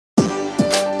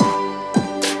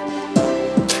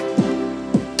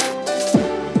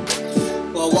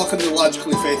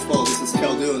Theologically Faithful. This is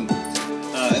Khaldun.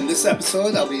 In this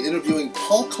episode, I'll be interviewing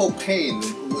Paul Copan,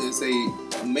 who is an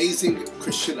amazing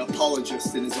Christian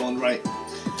apologist in his own right.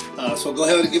 So go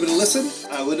ahead and give it a listen.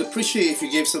 I would appreciate if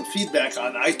you gave some feedback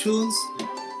on iTunes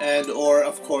and or,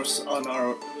 of course, on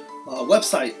our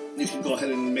website. You can go ahead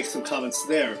and make some comments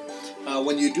there.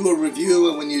 When you do a review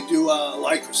and when you do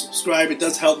like or subscribe, it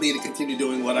does help me to continue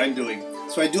doing what I'm doing.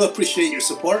 So I do appreciate your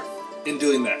support in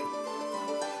doing that.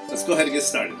 Let's go ahead and get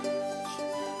started.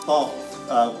 Paul,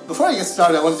 before I get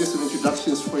started, I want to do some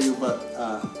introductions for you, but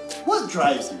what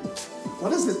drives you?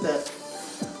 What is it that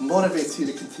motivates you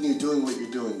to continue doing what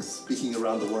you're doing, speaking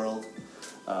around the world,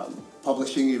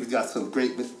 publishing? You've got some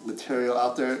great material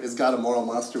out there. Is God a Moral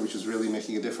Monster, which is really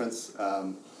making a difference?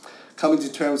 Coming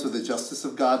to terms with the justice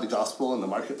of God, the gospel, and the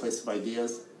marketplace of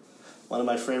ideas. One of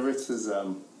my favorites is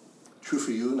True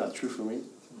for You, Not True for Me.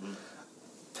 Mm-hmm.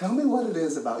 Tell me what it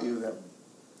is about you that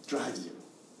drives you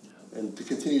and to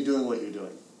continue doing what you're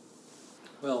doing.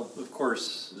 Well, of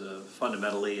course,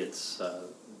 fundamentally it's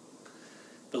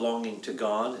belonging to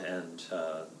God and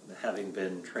having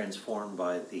been transformed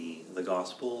by the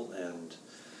gospel,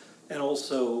 and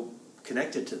also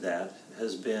connected to that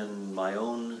has been my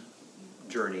own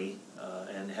journey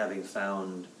and having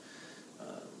found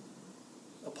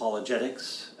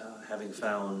apologetics, having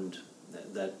found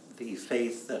that the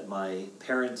faith that my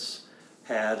parents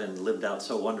had and lived out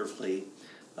so wonderfully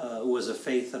was a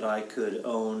faith that I could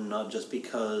own, not just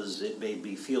because it made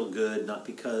me feel good, not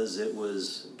because it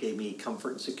gave me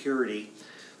comfort and security,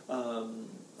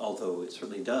 although it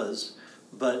certainly does,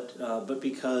 but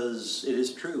because it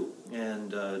is true.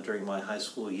 And during my high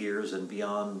school years and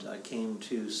beyond, I came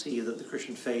to see that the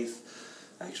Christian faith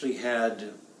actually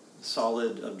had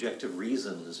solid objective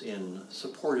reasons in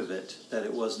support of it, that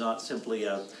it was not simply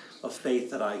a faith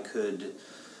that I could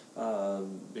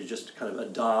just kind of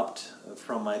adopt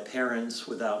from my parents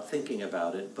without thinking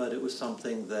about it, but it was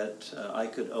something that I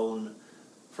could own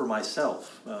for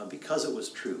myself because it was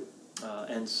true.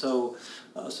 And so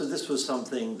this was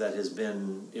something that has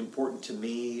been important to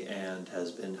me and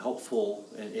has been helpful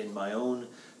in my own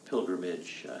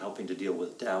pilgrimage, helping to deal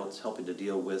with doubts, helping to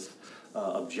deal with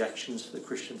objections to the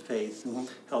Christian faith, mm-hmm.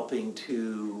 helping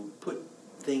to put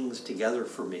things together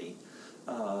for me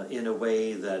in a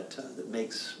way that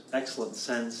makes excellent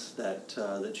sense.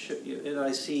 And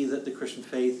I see that the Christian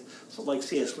faith, so like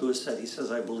C.S. Lewis said, he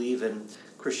says, I believe in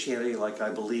Christianity like I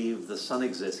believe the sun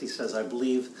exists. He says, I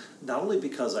believe not only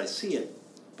because I see it,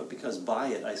 but because by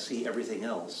it I see everything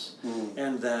else. Mm.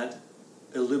 And that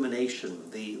illumination,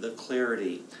 the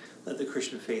clarity that the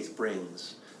Christian faith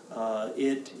brings,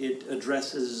 it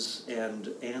addresses and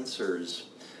answers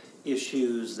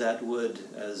issues that would,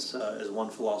 as one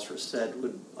philosopher said,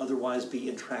 would otherwise be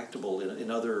intractable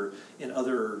in other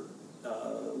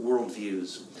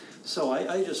worldviews. So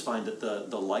I just find that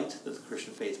the light that the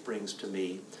Christian faith brings to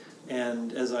me,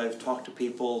 and as I've talked to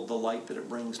people, the light that it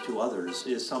brings to others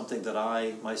is something that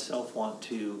I myself want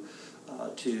to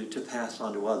pass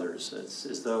on to others. It's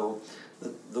as though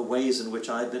the ways in which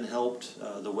I've been helped,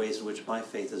 the ways in which my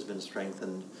faith has been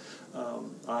strengthened,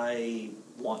 I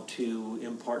want to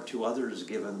impart to others,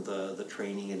 given the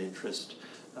training and interest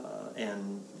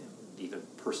and even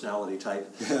personality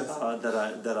type yes. that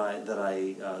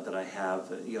I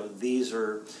have. These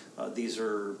are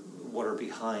what are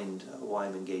behind why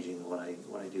I'm engaging in what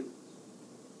I do.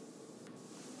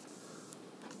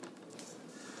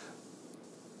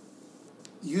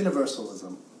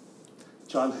 Universalism,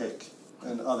 John Hick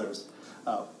and others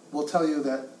will tell you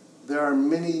that there are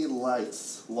many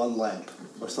lights, one lamp,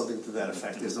 or something to that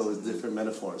effect. There's always different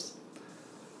metaphors.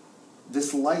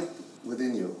 This light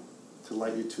within you, to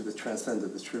light you to the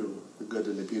transcendent, the true, the good,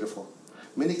 and the beautiful.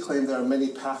 Many claim there are many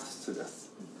paths to this.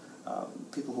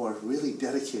 People who are really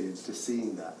dedicated to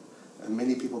seeing that. And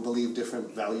many people believe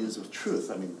different values of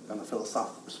truth. I mean, on a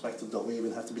philosophical perspective, don't we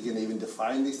even have to begin to even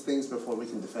define these things before we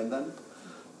can defend them?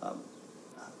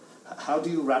 How do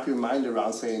you wrap your mind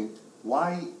around saying,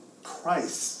 why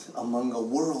Christ among a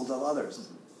world of others?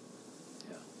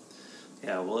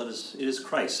 Yeah. Well, it is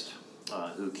Christ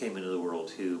who came into the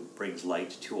world, who brings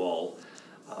light to all,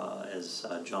 as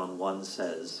John 1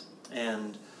 says.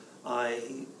 And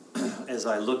as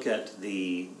I look at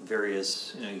the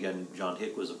various, again, John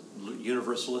Hick was a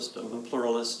universalist, a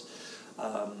pluralist,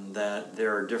 that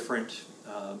there are different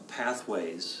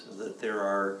pathways, that there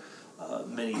are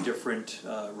many different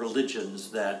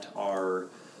religions that are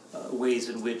ways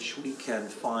in which we can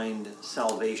find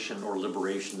salvation or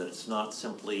liberation, that it's not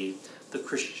simply the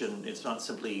Christian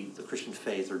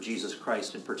faith or Jesus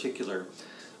Christ in particular.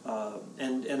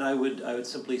 And I would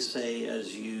simply say,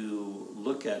 as you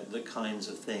look at the kinds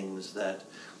of things that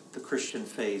the Christian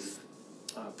faith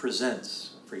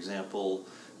presents, for example,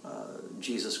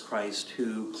 Jesus Christ,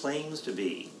 who claims to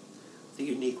be the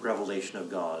unique revelation of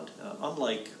God,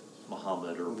 unlike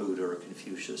Muhammad or Buddha or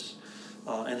Confucius,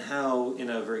 and how in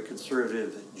a very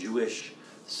conservative Jewish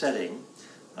setting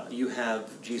you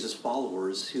have Jesus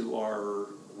followers who are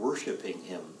worshiping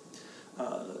him.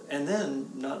 And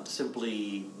then not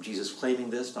simply Jesus claiming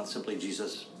this, not simply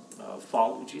Jesus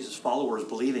followers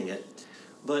believing it,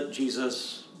 but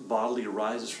Jesus bodily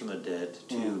rises from the dead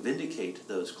to vindicate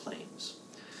those claims.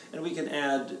 And we can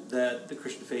add that the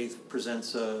Christian faith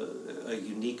presents a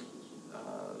unique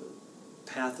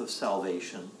path of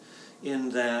salvation, in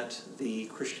that the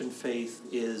Christian faith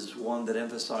is one that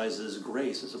emphasizes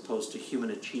grace as opposed to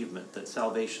human achievement, that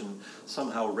salvation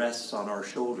somehow rests on our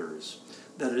shoulders,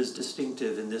 that it is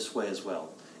distinctive in this way as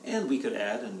well. And we could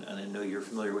add, and I know you're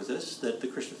familiar with this, that the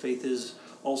Christian faith is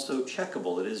also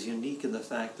checkable. It is unique in the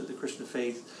fact that the Christian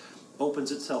faith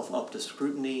opens itself up to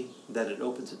scrutiny, that it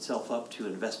opens itself up to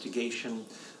investigation.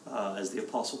 As the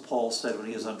Apostle Paul said when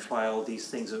he was on trial, these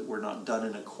things that were not done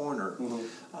in a corner.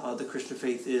 The Christian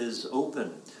faith is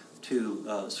open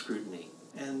to scrutiny.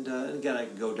 And again, I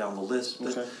could go down the list,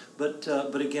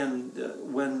 but again,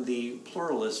 when the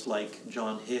pluralist like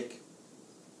John Hick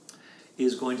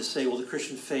is going to say, well, the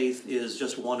Christian faith is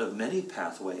just one of many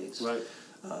pathways. Right.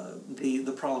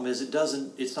 The problem is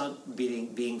it's not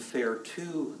being fair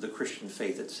to the Christian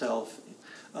faith itself,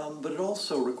 but it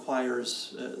also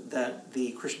requires that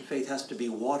the Christian faith has to be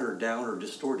watered down or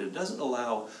distorted. It doesn't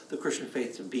allow the Christian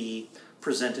faith to be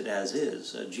presented as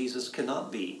is. Jesus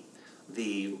cannot be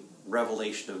the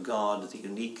revelation of God,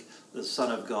 the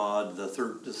Son of God,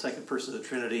 the second person of the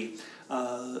Trinity.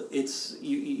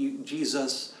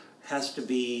 Jesus has to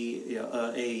be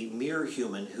a mere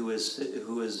human who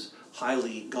is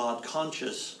highly God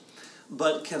conscious,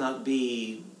 but cannot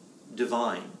be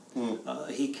divine.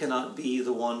 He cannot be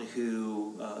the one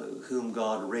whom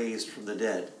God raised from the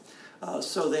dead.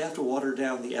 So they have to water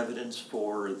down the evidence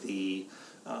for the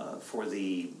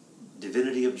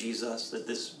divinity of Jesus, that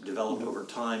this developed over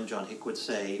time, John Hick would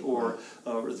say, or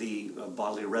the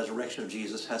bodily resurrection of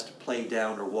Jesus has to play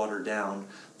down or water down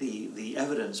the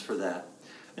evidence for that.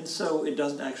 And so it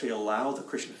doesn't actually allow the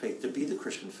Christian faith to be the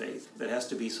Christian faith. There has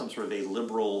to be some sort of a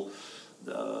liberal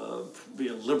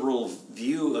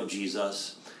view of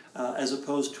Jesus, as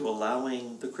opposed to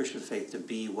allowing the Christian faith to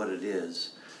be what it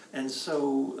is. And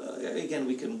so, again,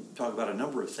 we can talk about a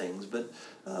number of things, but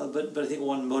I think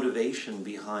one motivation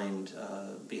behind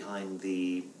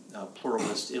the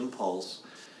pluralist impulse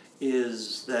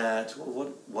is that,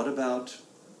 well, what about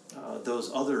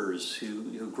those others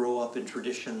who grow up in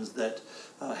traditions that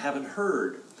haven't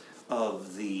heard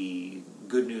of the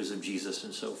good news of Jesus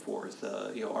and so forth?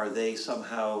 Are they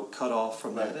somehow cut off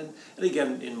from that? And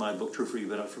again, in my book, True for You,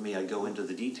 But Not for Me, I go into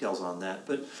the details on that.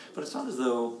 But it's not as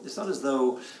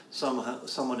though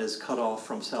someone is cut off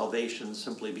from salvation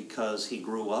simply because he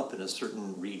grew up in a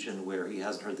certain region where he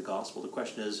hasn't heard the gospel. The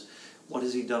question is, what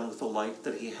has he done with the light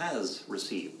that he has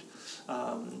received?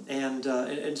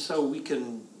 And so we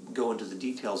can go into the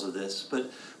details of this,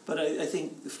 but I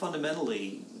think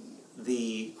fundamentally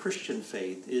the Christian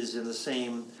faith is in the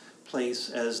same place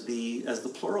as the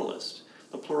pluralist.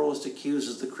 The pluralist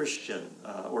accuses the Christian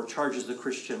or charges the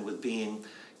Christian with being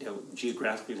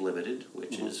geographically limited,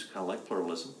 which is kind of like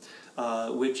pluralism,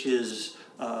 which is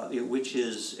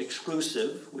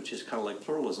exclusive, which is kind of like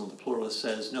pluralism. The pluralist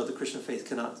says, no, the Christian faith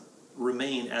cannot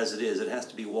remain as it is. It has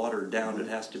to be watered down. It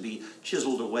has to be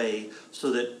chiseled away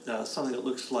so that something that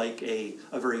looks like a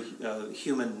very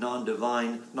human,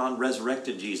 non-divine,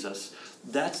 non-resurrected Jesus,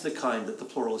 that's the kind that the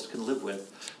pluralist can live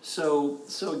with. So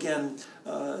again,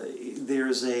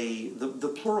 there's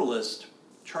the pluralist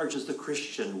charges the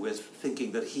Christian with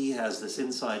thinking that he has this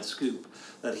inside scoop,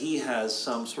 that he has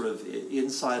some sort of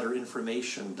insider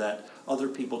information that other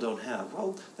people don't have.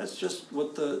 Well, that's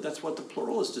what the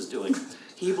pluralist is doing.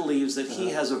 He believes that he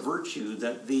has a virtue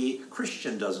that the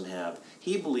Christian doesn't have.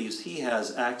 He believes he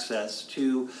has access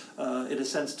to, in a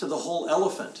sense, to the whole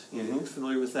elephant. You're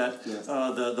familiar with that? Yes.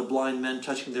 The blind men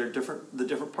touching the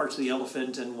different parts of the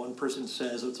elephant, and one person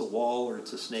says it's a wall or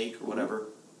it's a snake or whatever.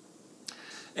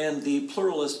 And the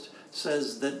pluralist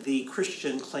says that the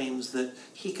Christian claims that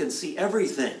he can see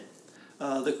everything,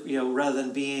 rather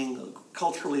than being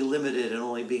culturally limited and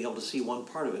only being able to see one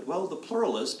part of it. Well, the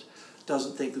pluralist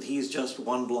doesn't think that he's just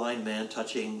one blind man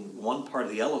touching one part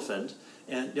of the elephant,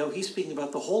 and he's speaking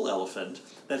about the whole elephant,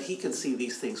 that he can see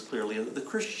these things clearly, and that the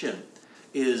Christian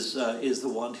is the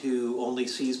one who only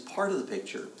sees part of the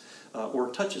picture,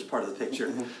 or touches part of the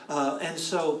picture. And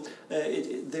so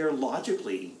they're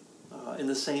logically in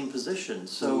the same position.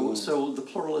 So the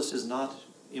pluralist is not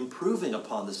improving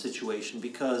upon the situation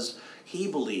because he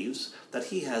believes that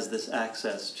he has this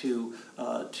access to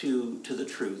the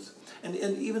truth. And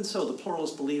even so, the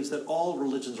pluralist believes that all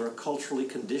religions are culturally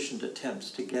conditioned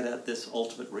attempts to get at this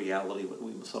ultimate reality, what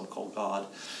we some call God.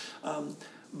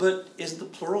 But is the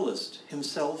pluralist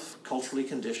himself culturally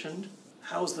conditioned?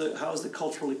 How is the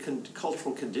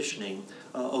cultural conditioning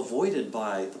avoided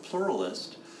by the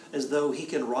pluralist, as though he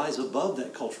can rise above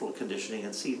that cultural conditioning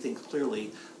and see things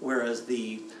clearly, whereas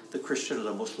the Christian or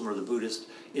the Muslim or the Buddhist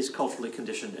is culturally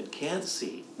conditioned and can't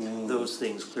see those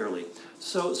things clearly.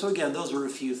 So again, those are a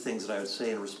few things that I would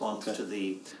say in response to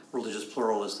the religious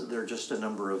pluralist, that there are just a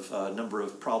number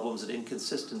of problems and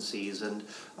inconsistencies, and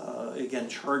again,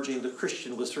 charging the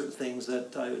Christian with certain things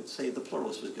that I would say the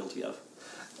pluralist was guilty of.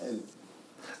 And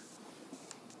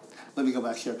let me go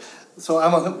back here. So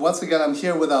once again I'm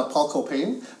here with Paul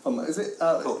Copan from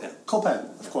Copan,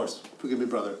 of course. Forgive me,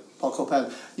 brother. Paul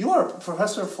Copan. You are a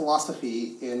professor of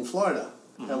philosophy in Florida,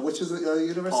 which is a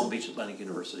university. Palm Beach Atlantic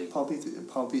University.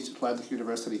 Palm Beach Atlantic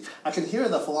University. I can hear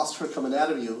the philosopher coming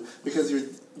out of you because you're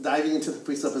diving into the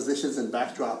presuppositions and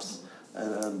backdrops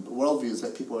and worldviews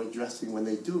that people are addressing when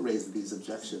they do raise these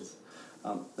objections.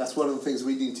 That's one of the things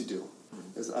we need to do.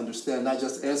 Is understand, not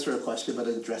just answer a question, but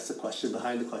address the question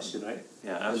behind the question, right?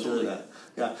 Yeah, absolutely.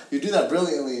 Yeah, you do that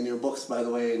brilliantly in your books, by the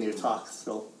way, in your talks.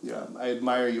 So yeah, I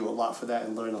admire you a lot for that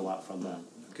and learn a lot from that.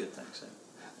 Good, thanks.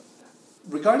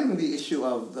 Regarding the issue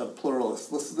of the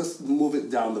pluralists, let's move it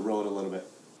down the road a little bit.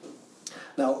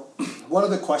 Now, one of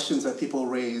the questions that people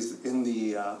raise in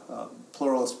the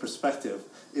pluralist perspective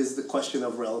is the question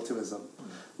of relativism,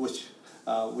 which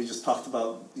we just talked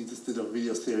about. You just did a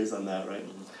video series on that, right?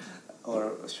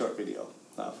 Or a short video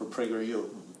for PragerU.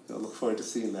 I look forward to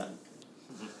seeing that.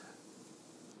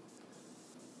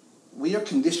 We are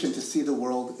conditioned to see the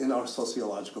world in our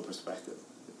sociological perspective,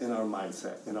 in our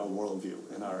mindset, in our worldview,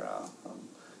 in our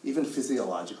even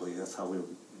physiologically. That's how we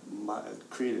were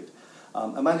created.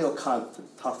 Immanuel Kant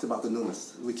talked about the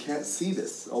nous. We can't see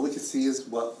this. All we can see is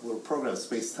what we're programmed.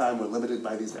 Space-time, we're limited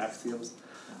by these axioms.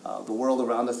 The world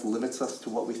around us limits us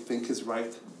to what we think is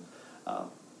right.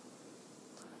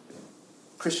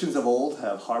 Christians of old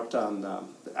have harped on the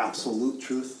absolute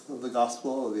truth of the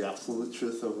gospel, or the absolute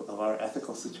truth of our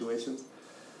ethical situations.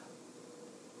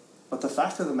 But the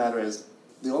fact of the matter is,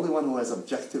 the only one who has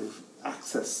objective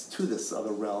access to this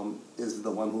other realm is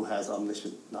the one who has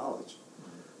omniscient knowledge.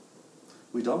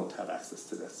 We don't have access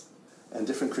to this. And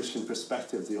different Christian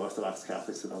perspectives, the Orthodox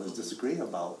Catholics and others, disagree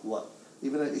about what,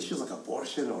 even issues like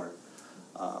abortion or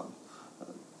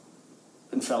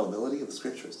infallibility of the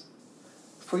scriptures.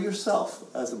 For yourself,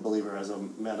 as a believer, as a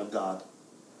man of God,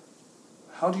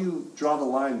 how do you draw the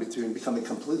line between becoming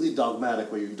completely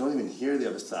dogmatic, where you don't even hear the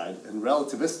other side, and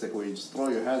relativistic, where you just throw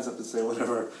your hands up and say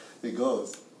whatever it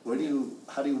goes?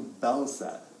 How do you balance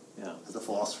that as a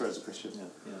philosopher, as a Christian?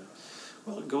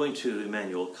 Well, going to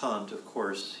Immanuel Kant, of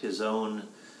course, his own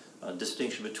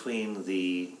distinction between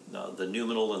the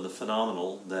noumenal and the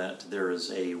phenomenal, that there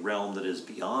is a realm that is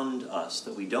beyond us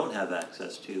that we don't have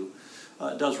access to,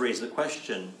 does raise the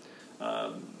question,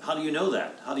 how do you know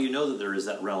that? How do you know that there is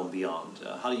that realm beyond?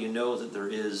 How do you know that there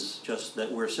is just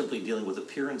that we're simply dealing with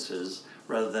appearances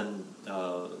rather than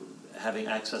having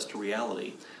access to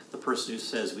reality? The person who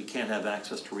says we can't have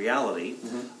access to reality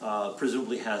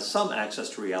presumably has some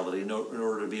access to reality in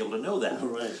order to be able to know that.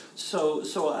 Right.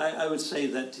 So I would say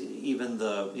that even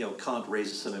Kant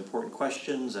raises some important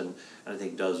questions, and I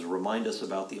think does remind us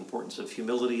about the importance of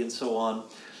humility and so on.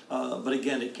 But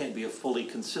again, it can't be a fully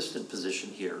consistent position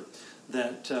here.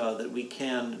 That we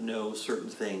can know certain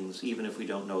things even if we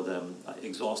don't know them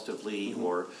exhaustively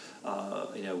or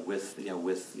with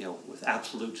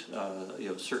absolute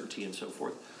certainty and so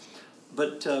forth.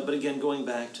 But again, going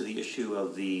back to the issue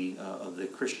of the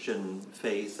Christian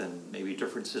faith and maybe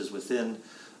differences within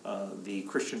the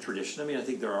Christian tradition, I mean, I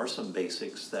think there are some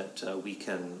basics that we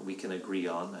can agree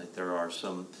on. There are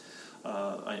some.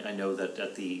 I know that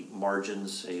at the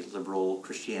margins, a liberal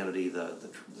Christianity,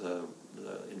 the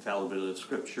infallibility of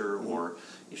Scripture, or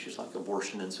issues like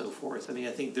abortion and so forth. I mean,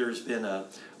 I think there's been a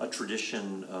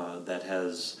tradition that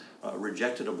has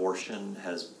rejected abortion,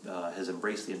 has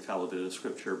embraced the infallibility of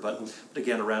Scripture, but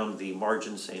again, around the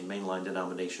margins, say mainline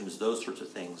denominations, those sorts of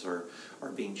things are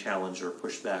being challenged or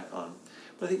pushed back on.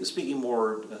 But I think speaking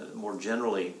more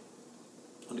generally,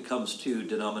 when it comes to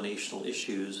denominational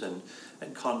issues and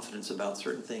confidence about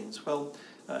certain things, well,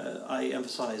 I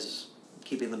emphasize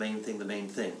keeping the main thing the main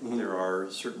thing. There are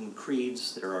certain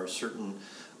creeds, there are certain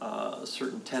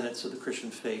tenets of the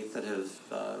Christian faith that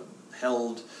have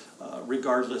held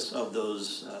regardless of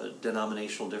those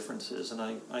denominational differences. And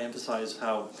I emphasize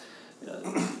how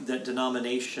that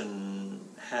denomination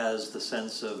has the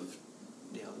sense of,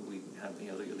 we have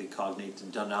the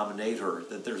cognate denominator,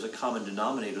 that there's a common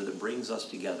denominator that brings us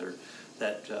together,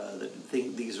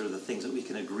 these are the things that we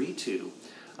can agree to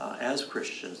as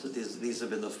Christians, that these have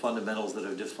been the fundamentals that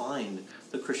have defined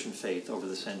the Christian faith over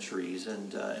the centuries,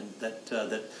 and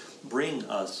that bring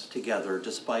us together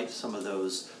despite some of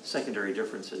those secondary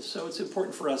differences. So it's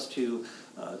important for us to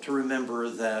remember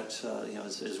that,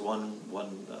 as one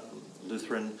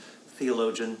Lutheran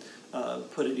theologian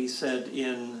put it, he said,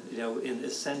 in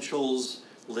essentials,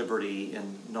 liberty;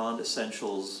 in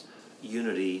non-essentials,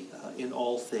 unity; in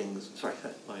all things. Sorry,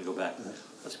 let me go back.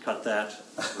 Let's cut that.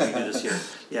 Let me do this here.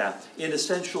 Yeah, in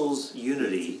essentials,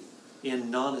 unity; in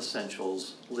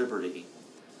non-essentials, liberty;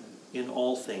 in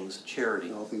all things, charity.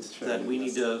 In all things, charity. That we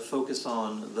need to focus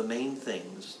on the main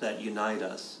things that unite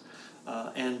us,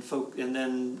 and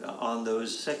then on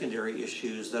those secondary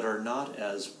issues that are not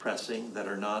as pressing, that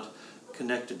are not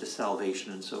connected to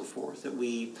salvation and so forth, that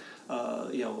we,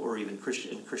 or even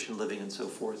Christian living and so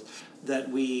forth, that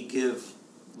we give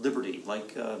liberty,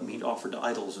 like meat offered to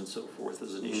idols and so forth,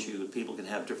 is an issue. People can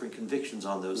have different convictions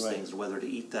on those things and whether to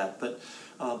eat that. But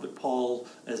Paul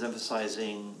is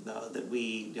emphasizing that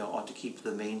we ought to keep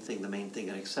the main thing,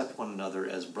 and accept one another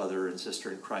as brother and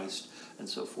sister in Christ and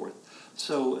so forth.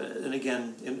 So, and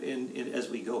again, as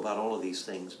we go about all of these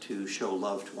things, to show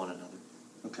love to one another.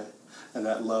 Okay. And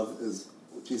that love is,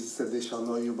 Jesus said, they shall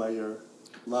know you by your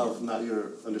love, not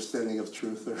your understanding of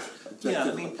truth or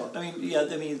objective.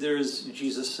 There's,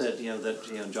 Jesus said,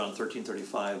 that, John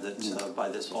 13:35, that by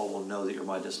this all will know that you're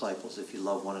my disciples if you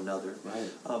love one another. Right.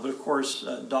 But of course,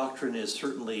 doctrine is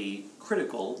certainly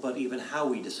critical, but even how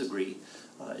we disagree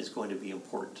is going to be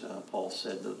important. Paul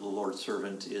said that the Lord's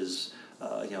servant is,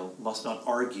 must not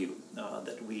argue,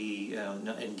 that we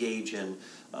engage in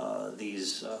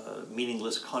these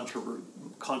meaningless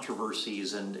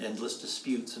controversies and endless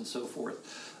disputes and so forth,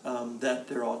 that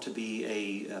there ought to be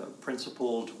a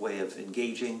principled way of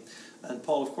engaging. And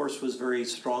Paul, of course, was very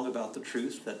strong about the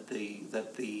truth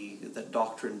that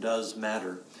doctrine does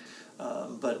matter.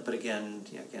 But again,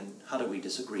 how do we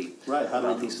disagree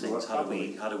about these things? How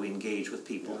do we engage with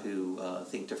people who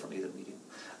think differently than we do?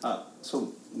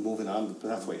 So moving on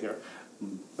halfway here,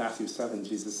 Matthew 7,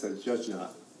 Jesus said, "Judge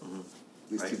not,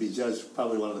 least to be judged."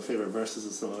 Probably one of the favorite verses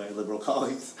of some of my liberal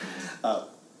colleagues.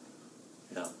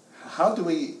 How do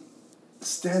we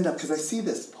stand up? Because I see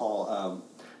this, Paul,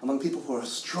 among people who are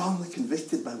strongly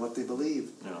convicted by what they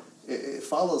believe. Yeah. It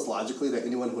follows logically that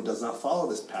anyone who does not follow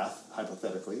this path,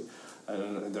 hypothetically,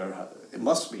 it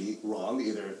must be wrong.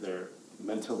 Either they're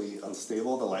mentally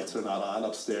unstable, the lights are not on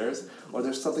upstairs, or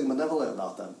there's something malevolent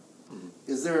about them.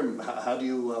 Is there? How do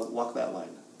you walk that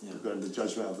line regarding the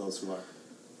judgment of those who are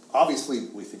obviously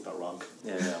we think are wrong,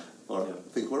 or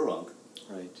think we're wrong?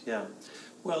 Right. Yeah.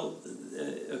 Well,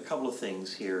 a couple of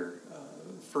things here.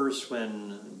 First,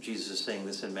 when Jesus is saying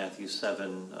this in Matthew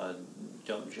 7,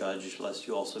 don't judge lest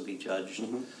you also be judged.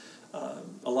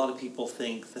 A lot of people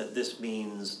think that this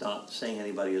means not saying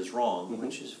anybody is wrong,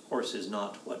 which is, of course, is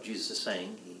not what Jesus is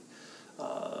saying. He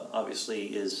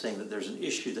obviously is saying that there's an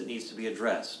issue that needs to be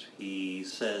addressed. He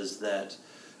says that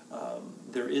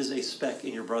there is a speck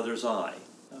in your brother's eye.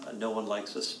 No one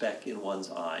likes a speck in one's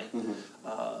eye.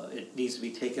 It needs to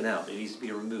be taken out. It needs to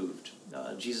be removed.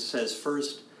 Jesus says,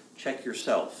 first, check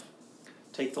yourself.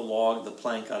 Take the log, the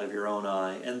plank out of your own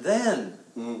eye, and then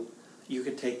you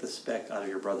can take the speck out of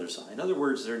your brother's eye. In other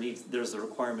words, there's the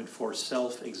requirement for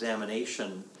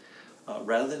self-examination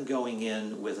rather than going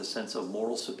in with a sense of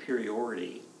moral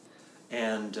superiority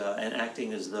and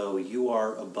acting as though you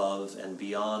are above and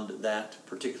beyond that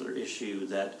particular issue,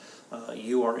 that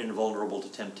you are invulnerable to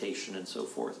temptation and so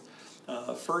forth.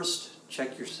 First,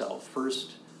 check yourself.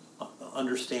 First,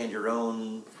 understand your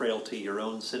own frailty, your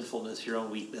own sinfulness, your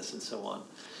own weakness, and so on.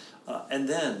 And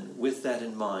then, with that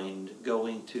in mind,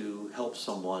 going to help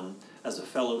someone as a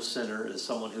fellow sinner, as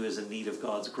someone who is in need of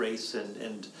God's grace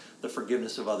and the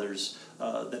forgiveness of others,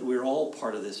 that we're all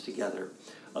part of this together.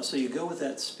 So you go with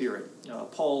that spirit.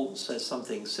 Paul says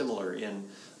something similar in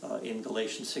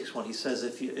Galatians 6:1. He says,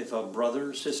 if a brother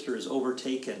or sister is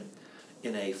overtaken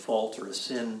in a fault or a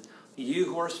sin, you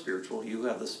who are spiritual, you who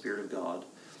have the Spirit of God,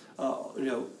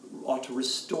 ought to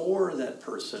restore that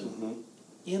person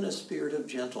in a spirit of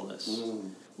gentleness,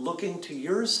 looking to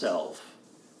yourself,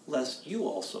 lest you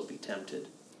also be tempted.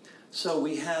 So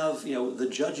we have, the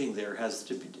judging there has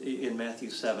to be, in Matthew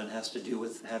 7, has to do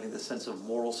with having the sense of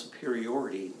moral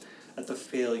superiority at the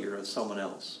failure of someone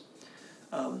else.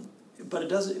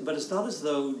 But it's not as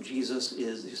though Jesus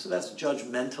is, so that's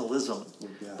judgmentalism.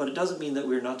 Yeah. But it doesn't mean that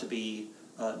we're not to be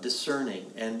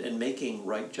discerning and making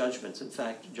right judgments. In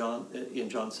fact, in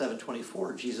John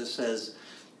 7:24, Jesus says,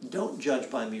 don't judge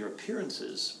by mere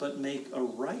appearances, but make a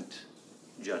right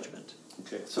judgment.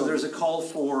 Okay. So there's a call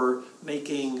for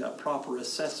making a proper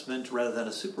assessment rather than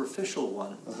a superficial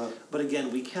one. But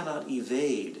again, we cannot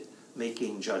evade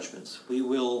making judgments. We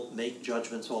will make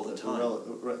judgments all the time.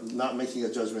 Not making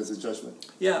a judgment is a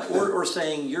judgment. Yeah, or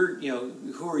saying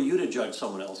who are you to judge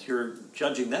someone else? You're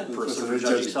judging that person for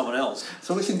judging someone else.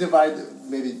 So we can divide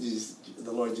maybe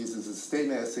the Lord Jesus'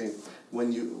 statement as saying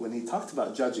when he talked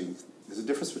about judging, there's a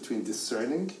difference between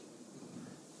discerning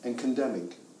and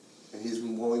condemning, and he's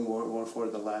more for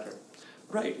the latter.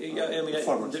 Right. Yeah. I mean,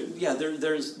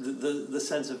 there's the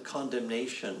sense of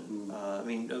condemnation.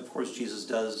 Of course, Jesus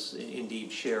does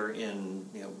indeed share in.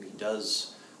 He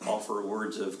does offer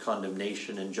words of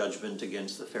condemnation and judgment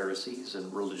against the Pharisees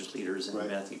and religious leaders in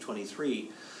Matthew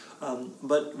 23.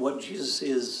 But what Jesus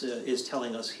is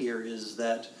telling us here is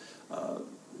that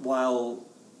while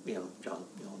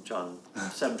John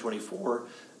 7:24,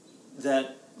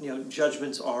 that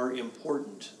judgments are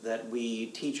important, that we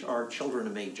teach our children to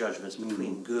make judgments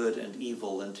between good and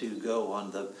evil and to go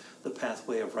on the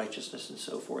pathway of righteousness and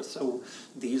so forth. So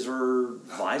these are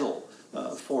vital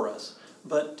for us.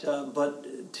 But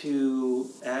to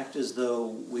act as though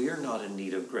we're not in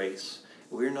need of grace,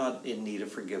 we're not in need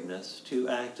of forgiveness, to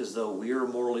act as though we're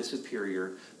morally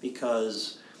superior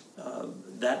because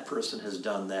that person has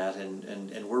done that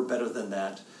and we're better than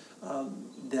that,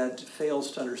 that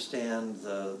fails to understand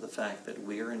the fact that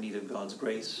we are in need of God's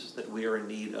grace, that we are in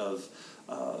need of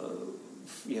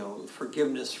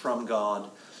forgiveness from God,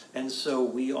 and so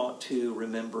we ought to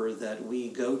remember that we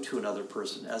go to another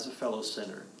person as a fellow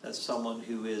sinner, as someone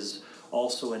who is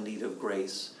also in need of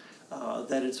grace.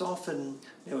 That it's often,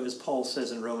 as Paul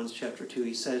says in Romans chapter 2,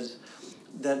 he says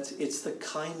that it's the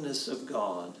kindness of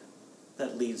God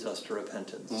that leads us to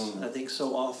repentance. I think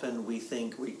so often we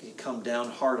think we can come down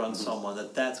hard on someone,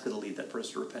 that's going to lead that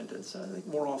person to repentance. I think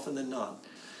more often than not,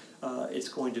 it's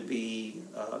going to be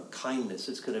kindness,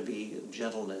 it's going to be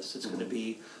gentleness, it's going to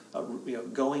be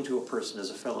going to a person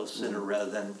as a fellow sinner rather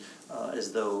than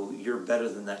as though you're better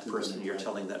than that person, you're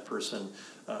telling that person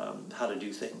how to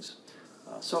do things.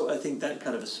 So I think that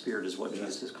kind of a spirit is what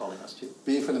Jesus is calling us to.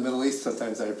 Being from the Middle East,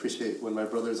 sometimes I appreciate when my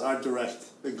brothers are direct.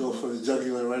 They go for the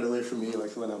jugular right away from me,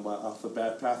 like when I'm off the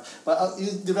bad path. But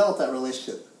you develop that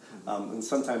relationship. And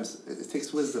sometimes it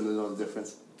takes wisdom to know the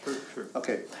difference. Sure.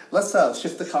 Okay, let's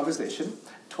shift the conversation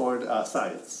toward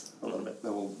science a little bit.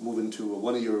 Then we'll move into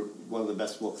one of the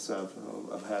best books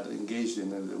I've had engaged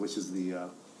in, which is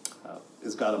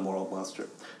Is God a Moral Monster?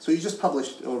 So you just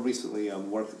published, or recently,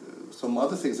 work. Some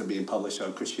other things are being published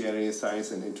on Christianity and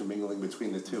science and intermingling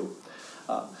between the two.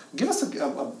 Give us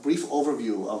a brief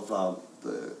overview of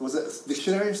was it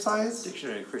Dictionary of Science?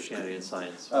 Dictionary of Christianity and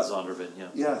Science, Zondervan, yeah.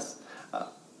 Yes.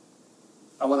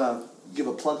 I want to give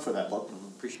a plug for that book.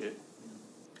 Appreciate it.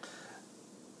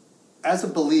 As a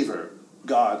believer,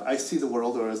 God, I see the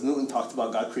world, or as Newton talked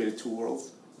about, God created two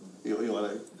worlds. You want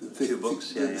to two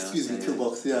books? Two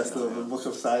books. Yes, the Book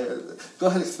of Science. Go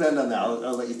ahead and expand on that.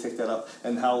 I'll let you take that up,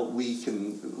 and how we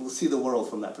can see the world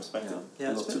from that perspective.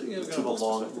 Yeah, it's been kind of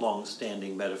a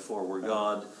long-standing metaphor where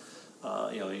God,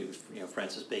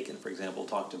 Francis Bacon, for example,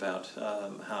 talked about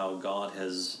how God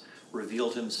has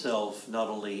revealed Himself not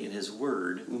only in His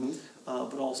Word,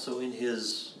 but also in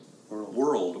His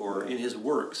world or in His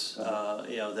works.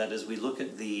 That as we look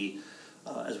at the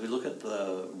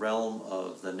realm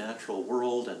of the natural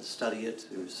world and study it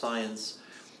through science,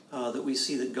 that we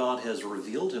see that God has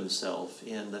revealed Himself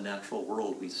in the natural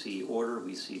world. We see order,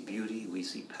 we see beauty, we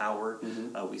see power,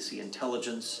 we see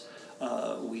intelligence,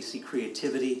 we see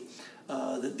creativity.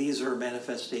 That these are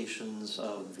manifestations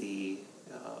of the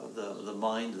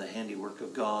mind, the handiwork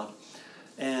of God,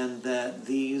 and that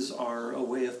these are a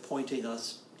way of pointing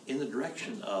us in the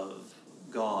direction of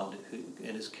God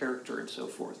and His character and so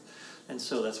forth. And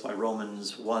so that's why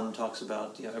Romans 1 talks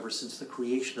about, ever since the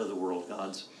creation of the world,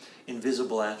 God's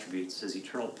invisible attributes, His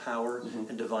eternal power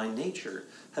and divine nature,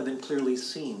 have been clearly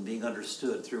seen, being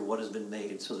understood through what has been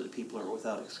made, so that people are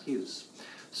without excuse.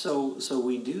 So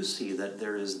we do see that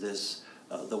there is this,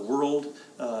 the world,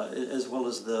 as well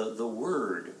as the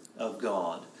Word of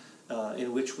God,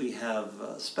 in which we have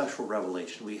special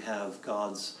revelation. We have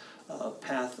God's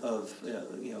path of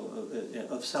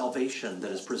salvation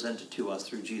that is presented to us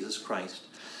through Jesus Christ.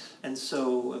 And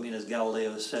so, I mean, as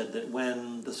Galileo said, that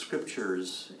when the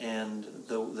scriptures and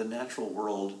the natural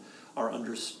world are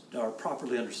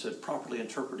properly understood, properly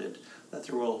interpreted, that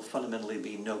there will fundamentally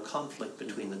be no conflict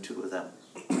between the two of them.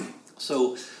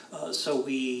 So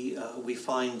we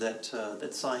find that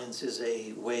science is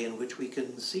a way in which we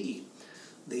can see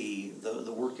the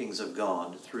workings of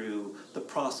God through the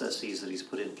processes that He's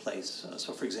put in place.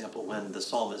 So, for example, when the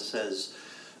psalmist says,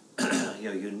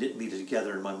 you knit me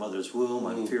together in my mother's womb,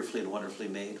 I'm fearfully and wonderfully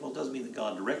made. Well, it doesn't mean that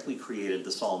God directly created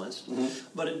the psalmist,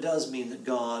 but it does mean that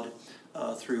God,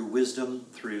 through wisdom,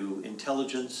 through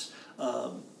intelligence,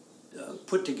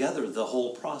 put together the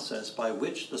whole process by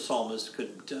which the psalmist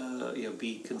could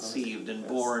be conceived and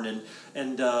born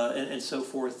and so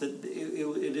forth. That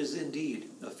it is indeed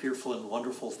a fearful and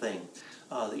wonderful thing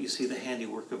that you see the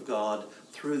handiwork of God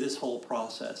through this whole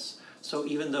process. So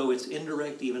even though it's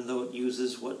indirect, even though it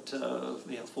uses what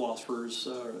philosophers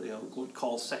would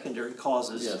call secondary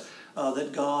causes,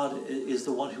 that God is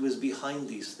the one who is behind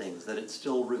these things, that it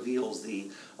still reveals the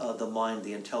mind,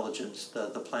 the intelligence,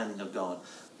 the planning of God.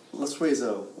 Let's raise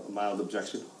a mild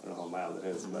objection. I don't know how mild it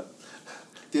is, but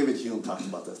David Hume talks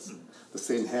about this. The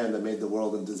same hand that made the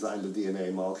world and designed the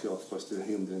DNA molecule. Of course,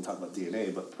 Hume didn't talk about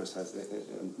DNA, but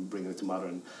bringing it to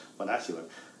modern vernacular.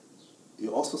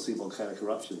 You also see volcanic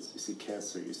eruptions. You see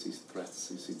cancer. You see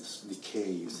threats. You see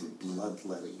decay. You see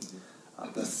bloodletting.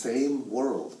 The same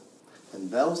world, and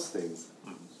those things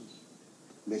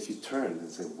make you turn and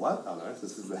say, "What on earth?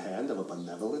 This is the hand of a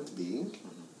benevolent being."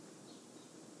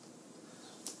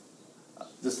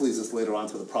 This leads us later on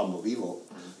to the problem of evil,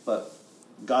 but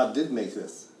God did make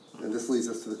this, and this leads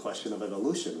us to the question of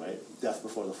evolution, right? Death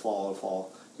before the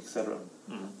fall, etc.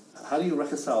 How do you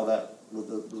reconcile that with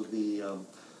the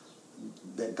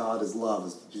that God is love,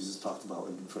 as Jesus talked about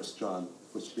in 1 John,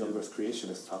 which young earth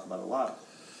creationists talk about a lot?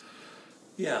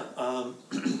 Yeah.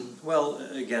 Well,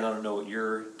 again, I don't know what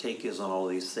your take is on all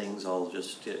these things. I'll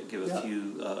just give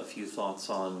a few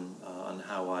thoughts on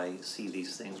how I see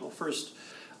these things. Well, first,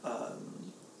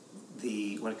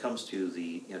 when it comes to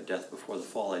the death before the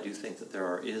fall, I do think that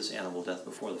there is animal death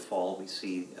before the fall. We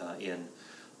see in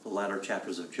the latter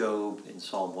chapters of Job, in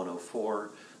Psalm 104,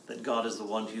 that God is the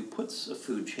one who puts a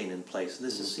food chain in place, and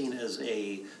this is seen as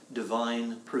a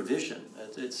divine provision.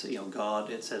 It's God.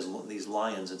 It says these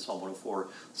lions in Psalm 104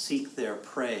 seek their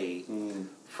prey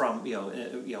from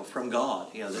from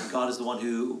God. That God is the one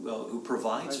who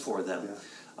provides for them.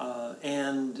 Yeah.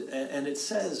 And it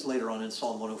says later on in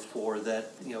Psalm 104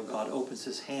 that God opens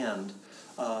His hand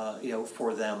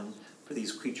for them, for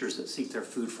these creatures that seek their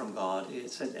food from God.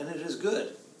 It said, and it is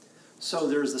good. So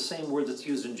there's the same word that's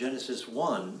used in Genesis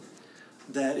 1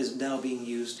 that is now being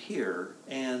used here,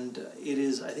 and it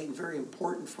is, I think, very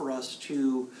important for us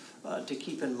to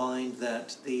keep in mind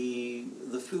that the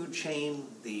food chain,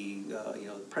 the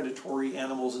predatory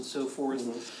animals and so forth,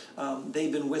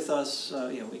 they've been with us.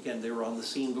 Again, they were on the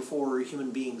scene before human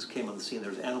beings came on the scene.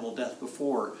 There's animal death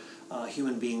before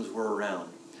human beings were around,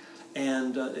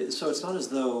 and so it's not as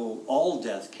though all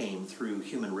death came through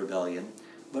human rebellion,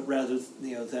 but rather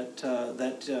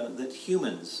that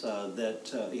humans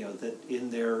that in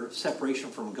their separation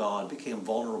from God became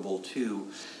vulnerable to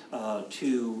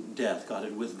death. God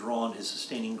had withdrawn His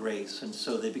sustaining grace, and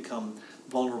so they become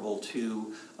vulnerable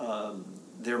to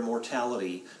their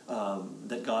mortality.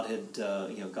 That God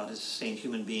has sustained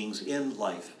human beings in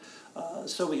life.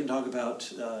 So we can talk about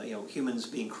humans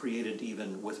being created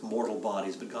even with mortal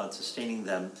bodies, but God sustaining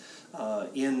them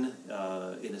in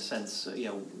a sense,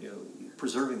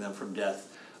 preserving them from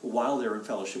death while they're in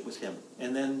fellowship with Him.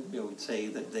 And then we'd say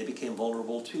that they became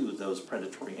vulnerable to those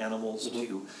predatory animals,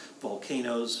 to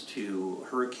volcanoes, to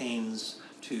hurricanes,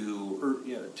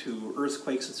 to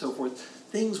earthquakes and so forth.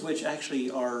 Things which actually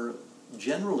are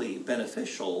generally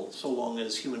beneficial so long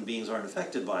as human beings aren't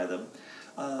affected by them.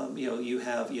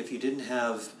 If you didn't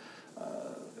have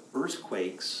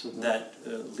earthquakes that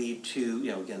lead to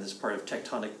again, this part of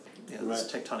tectonic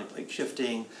this tectonic plate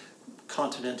shifting,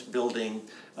 continent building,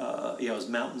 as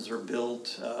mountains are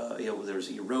built, there's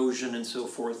erosion and so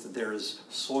forth. There's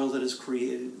soil that is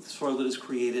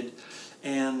created,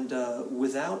 and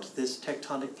without this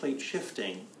tectonic plate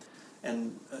shifting,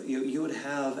 and you would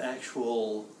have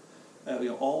actual.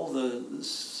 All the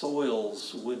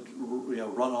soils would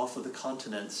run off of the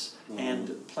continents,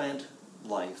 and plant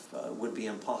life would be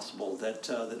impossible. That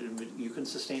you can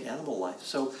sustain animal life.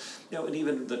 So, and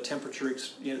even the temperature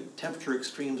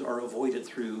extremes are avoided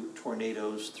through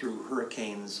tornadoes, through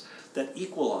hurricanes that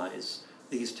equalize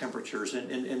these temperatures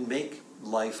and make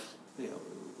life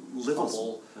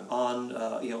livable Awesome.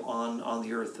 on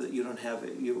the earth. That you don't have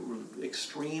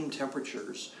extreme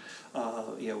temperatures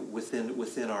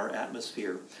within our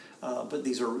atmosphere, but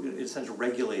these are essentially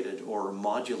regulated or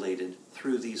modulated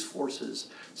through these forces.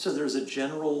 So there's a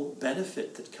general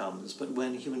benefit that comes, but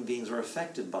when human beings are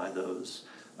affected by those,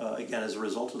 again as a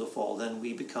result of the fall, then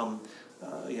we become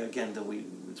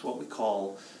it's what we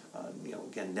call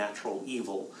again natural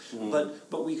evil.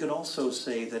 But we can also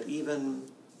say that even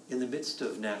in the midst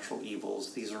of natural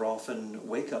evils, these are often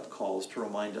wake-up calls to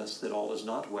remind us that all is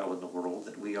not well in the world,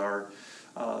 that we are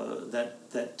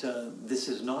this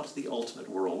is not the ultimate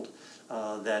world,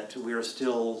 that we are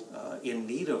still in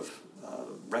need of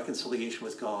reconciliation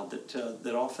with God,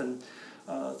 that often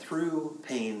through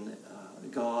pain,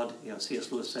 God,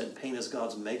 C.S. Lewis said, pain is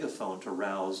God's megaphone to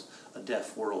rouse a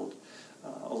deaf world.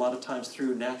 A lot of times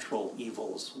through natural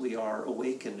evils, we are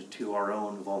awakened to our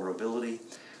own vulnerability,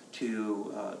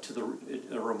 to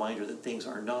a reminder that things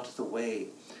are not the way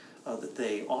that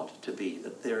they ought to be,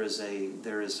 that there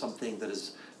is something that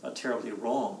is terribly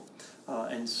wrong.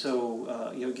 And so,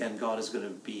 again, God is going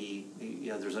to be,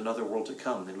 there's another world to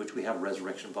come in which we have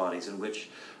resurrection bodies, in which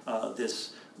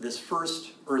this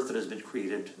first earth that has been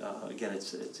created, again,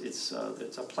 it's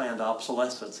a planned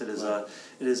obsolescence. It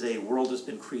is a world that's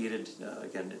been created.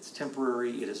 Again, it's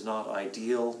temporary. It is not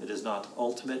ideal. It is not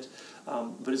ultimate,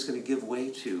 but it's going to give way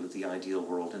to the ideal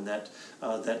world, and that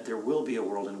there will be a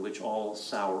world in which all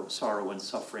sorrow and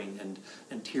suffering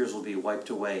and tears will be wiped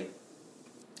away.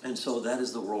 And so that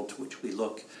is the world to which we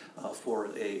look for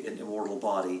an immortal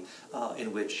body,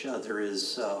 in which there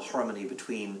is harmony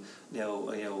between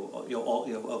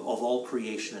of all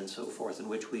creation and so forth, in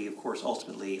which we, of course,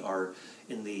 ultimately are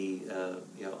in the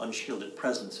unshielded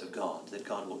presence of God, that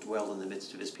God will dwell in the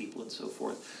midst of His people and so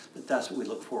forth. That's what we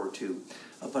look forward to.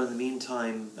 But in the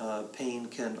meantime, pain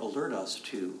can alert us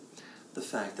to the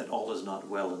fact that all is not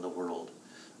well in the world,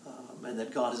 and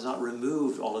that God has not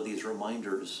removed all of these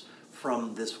reminders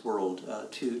from this world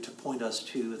to point us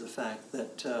to the fact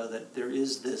that there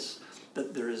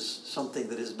is something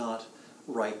that is not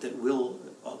right, that will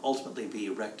ultimately be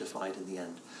rectified in the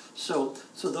end. So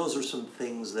those are some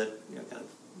things that kind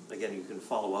of, again, you can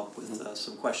follow up with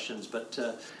some questions, but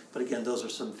again, those are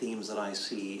some themes that I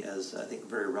see as, I think,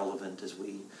 very relevant as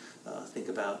we think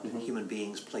about human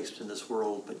beings placed in this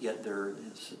world, but yet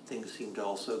things seem to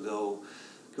also go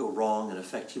wrong and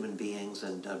affect human beings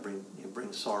and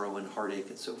bring sorrow and heartache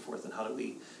and so forth. And how do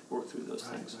we work through those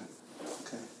things? Right.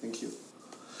 Okay, thank you.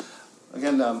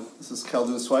 Again, this is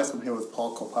Khaldun Swice. I'm here with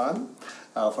Paul Copan.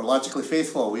 For Logically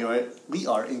Faithful, we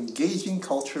are engaging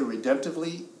culture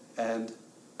redemptively and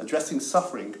addressing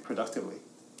suffering productively.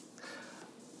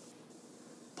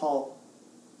 Paul,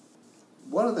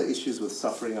 what are the issues with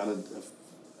suffering on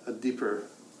a deeper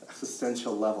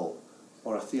existential level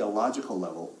or a theological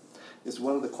level is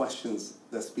one of the questions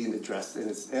that's being addressed, and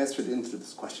it's answered into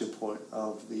this question point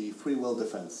of the free will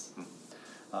defense.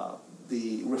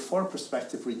 The Reform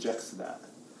perspective rejects that.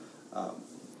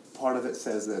 Part of it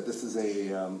says that this is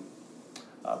a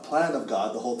plan of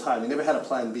God the whole time. He never had a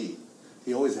plan B.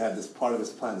 He always had this part of his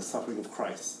plan, the suffering of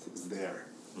Christ is there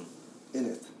in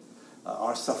it.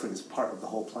 Our suffering is part of the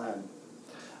whole plan.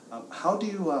 How do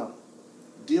you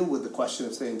deal with the question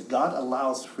of saying God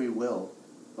allows free will,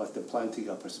 like the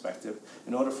Plantinga perspective,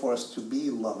 in order for us to be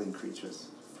loving creatures?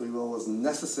 Free will is a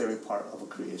necessary part of a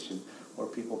creation where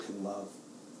people can love.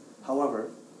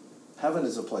 However, heaven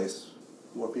is a place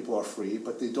where people are free,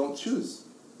 but they don't choose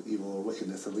evil or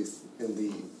wickedness, at least in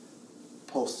the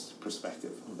post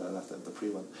perspective, not the pre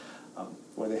one,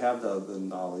 where they have the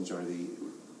knowledge or the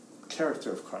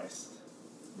character of Christ.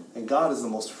 And God is the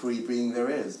most free being there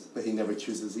is, but He never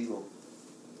chooses evil.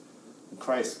 And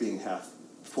Christ being half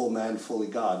full man, fully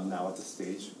God now at this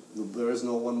stage, there is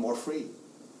no one more free,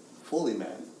 fully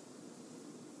man.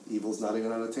 Evil's not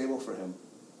even on the table for Him.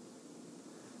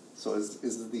 So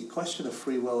is the question of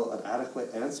free will an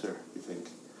adequate answer, you think,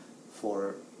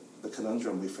 for the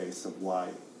conundrum we face of why,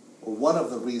 or one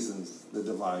of the reasons the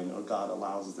divine or God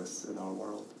allows this in our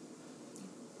world?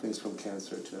 Things from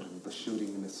cancer to the shooting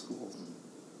in the schools.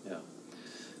 Yeah.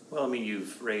 Well, I mean,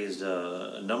 you've raised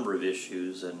a number of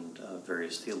issues and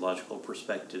various theological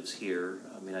perspectives here.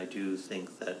 I mean, I do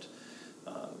think that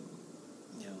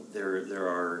there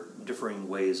are differing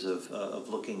ways of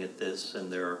looking at this,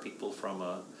 and there are people from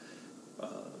a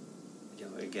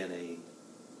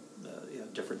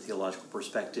different theological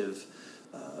perspective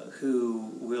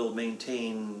who will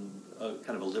maintain a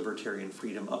kind of a libertarian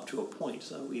freedom up to a point.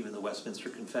 So even the Westminster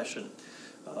Confession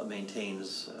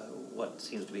maintains what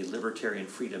seems to be libertarian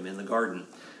freedom in the garden.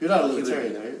 You're not a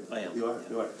libertarian, are you? I am. You are. Yeah.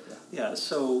 You are. Yeah,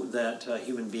 so that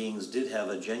human beings did have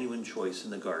a genuine choice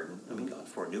in the garden. I mean, God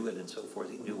foreknew it and so forth.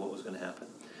 He knew what was going to happen.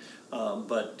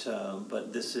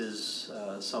 But this is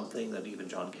something that even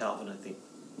John Calvin, I think,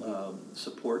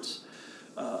 supports,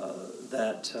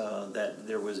 that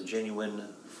there was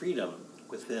genuine freedom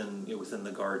within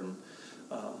the garden,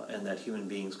 and that human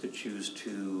beings could choose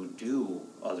to do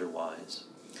otherwise.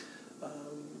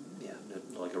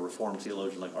 Like a Reformed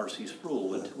theologian like R.C. Sproul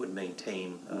would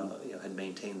maintain, had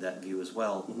maintained that view as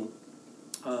well.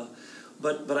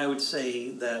 But I would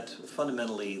say that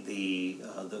fundamentally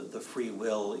the free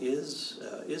will is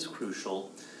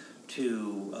crucial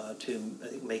to I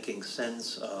think making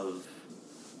sense of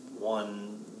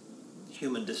one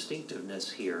human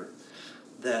distinctiveness here,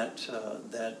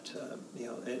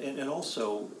 and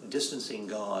also distancing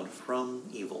God from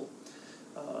evil.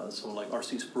 Someone like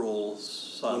R.C. Sproul's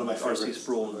son, R.C.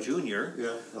 Sproul Jr.,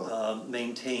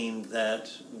 maintained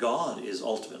that God is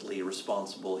ultimately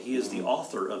responsible. He is the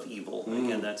author of evil.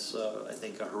 Again, that's, I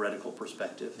think, a heretical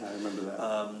perspective. I remember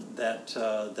that.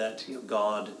 That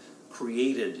God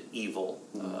created evil,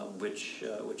 which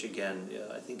again,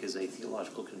 I think is a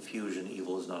theological confusion.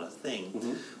 Evil is not a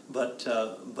thing. But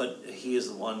he is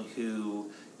the one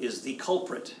who is the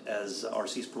culprit, as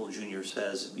R.C. Sproul Jr.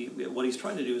 says. What he's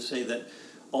trying to do is say that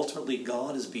ultimately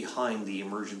God is behind the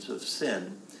emergence of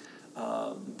sin,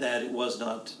 that it was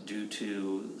not due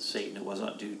to Satan, it was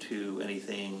not due to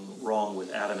anything wrong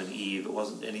with Adam and Eve, it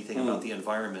wasn't anything about the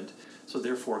environment. So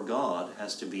therefore God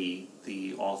has to be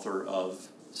the author of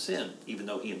sin, even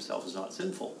though he himself is not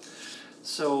sinful.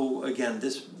 So again,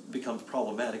 this becomes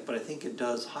problematic, but I think it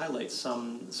does highlight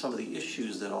some of the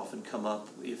issues that often come up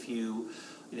if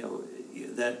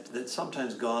that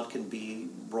sometimes God can be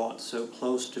brought so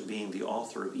close to being the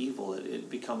author of evil, it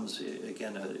becomes,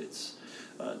 again,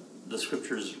 the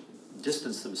scriptures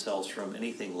distance themselves from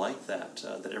anything like that,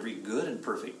 that every good and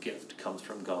perfect gift comes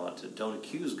from God. Don't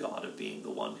accuse God of being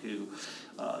the one who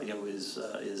is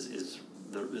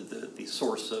the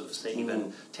source of, say,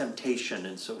 even temptation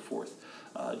and so forth,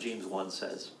 James 1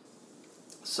 says.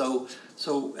 So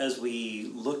as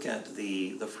we look at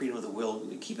the freedom of the will,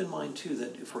 keep in mind too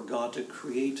that for God to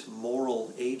create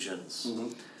moral agents,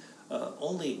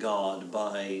 only God,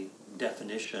 by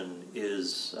definition,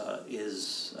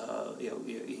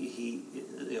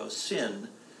 sin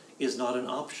is not an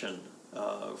option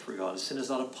for God. Sin is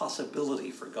not a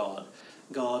possibility for God.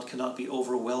 God cannot be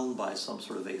overwhelmed by some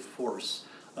sort of a force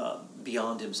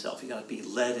beyond himself. He cannot be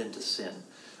led into sin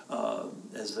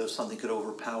as though something could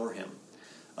overpower him.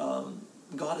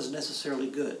 God is necessarily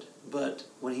good, but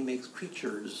when he makes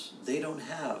creatures, they don't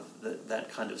have that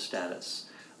kind of status.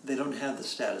 They don't have the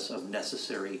status of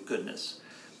necessary goodness.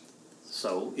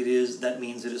 So that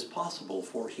means it is possible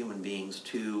for human beings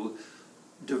to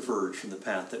diverge from the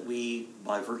path that we,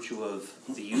 by virtue of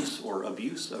the use or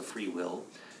abuse of free will,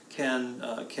 can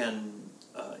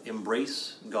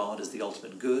embrace God as the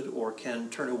ultimate good, or can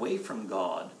turn away from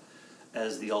God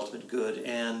as the ultimate good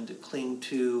and cling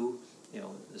to,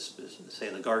 say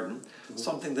in the garden,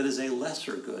 something that is a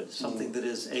lesser good, something that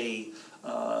is a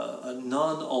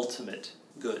non-ultimate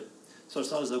good. So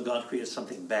it's not as though God created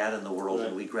something bad in the world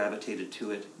and we gravitated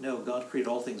to it. No, God created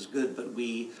all things good, but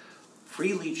we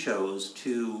freely chose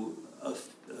to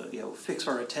fix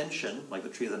our attention, like the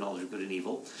tree of the knowledge of good and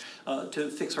evil, to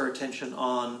fix our attention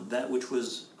on that which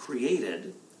was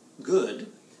created good,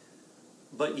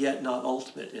 but yet not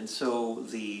ultimate. And so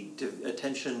they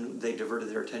diverted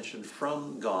their attention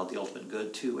from God, the ultimate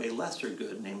good, to a lesser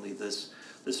good, namely this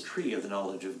tree of the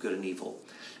knowledge of good and evil.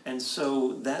 And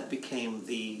so that became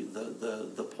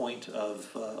the point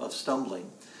of stumbling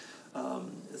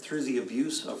through the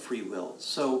abuse of free will.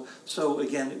 So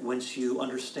again, once you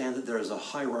understand that there is a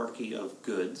hierarchy of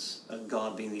goods,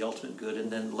 God being the ultimate good,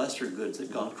 and then lesser goods that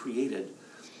God created,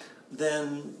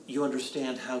 then you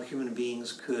understand how human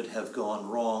beings could have gone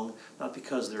wrong, not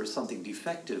because there is something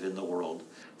defective in the world,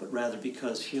 but rather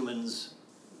because humans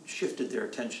shifted their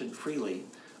attention freely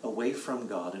away from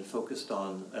God and focused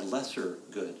on a lesser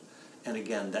good. And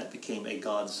again, that became a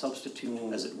God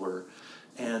substitute, as it were.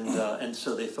 And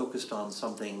so they focused on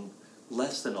something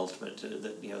less than ultimate,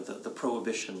 the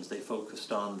prohibitions. They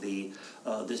focused on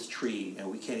this tree, and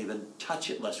we can't even touch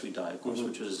it lest we die, of course,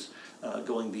 which was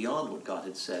going beyond what God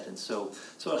had said. And so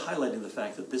highlighting the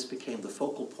fact that this became the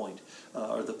focal point,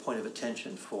 or the point of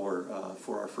attention for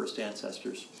our first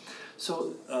ancestors.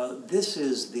 So this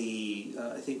is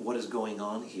I think, what is going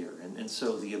on here. And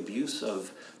so the abuse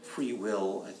of free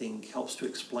will, I think, helps to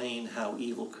explain how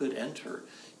evil could enter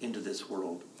into this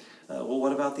world. Well,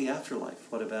 what about the afterlife?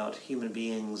 What about human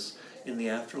beings in the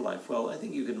afterlife? Well, I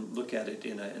think you can look at it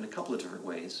in a couple of different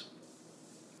ways.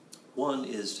 One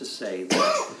is to say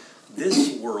that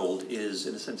this world is,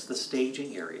 in a sense, the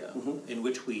staging area in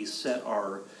which we set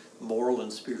our moral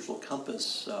and spiritual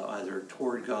compass either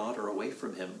toward God or away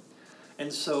from Him.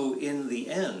 And so in the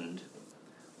end,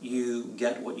 you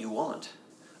get what you want.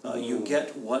 You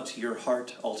get what your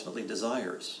heart ultimately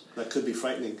desires. That could be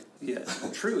frightening. Yeah,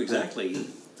 true, exactly.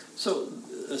 So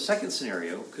a second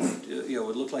scenario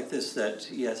would look like this, that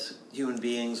yes, human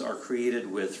beings are created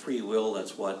with free will.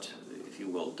 That's what, if you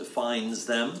will, defines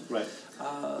them. Right.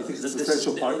 You think it's an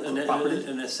essential property?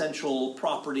 An essential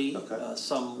property. Okay.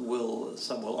 Some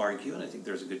will argue, and I think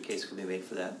there's a good case can be made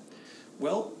for that.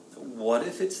 Well, what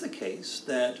if it's the case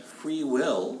that free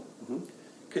will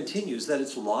continues, that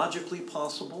it's logically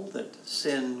possible that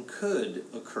sin could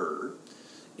occur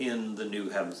in the new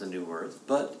heavens and new earth,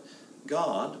 but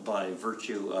God, by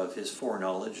virtue of His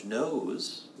foreknowledge,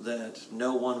 knows that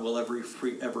no one will ever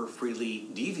freely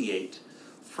deviate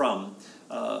from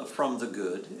the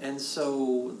good, and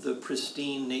so the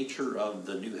pristine nature of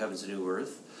the new heavens and new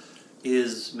earth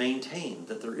is maintained,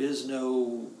 that there is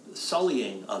no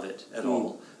sullying of it at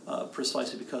all,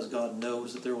 precisely because God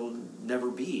knows that there will never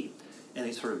be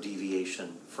any sort of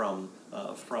deviation from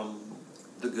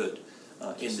the good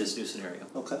in this new scenario.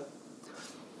 Okay.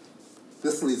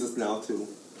 This leads us now to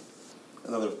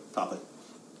another topic.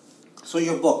 So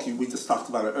your book, we just talked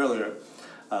about it earlier,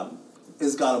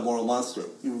 Is God a Moral Monster?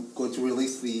 You're going to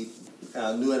release the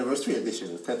new anniversary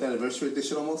edition, 10th anniversary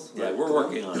edition almost? Yeah, we're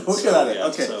working on it. Working on it, yeah,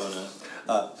 okay.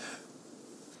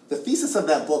 The thesis of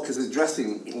that book is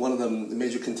addressing one of the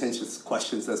major contentious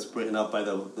questions that's written up by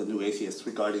the new atheists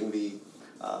regarding the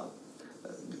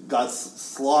God's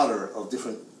slaughter of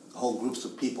different whole groups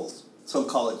of peoples. Some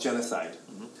call it genocide.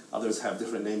 Others have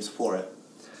different names for it.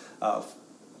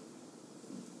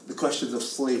 The questions of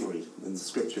slavery in the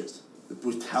scriptures, the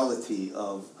brutality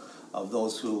of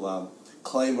those who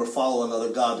claim or follow another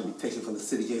God to be taken from the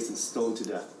city gates and stoned to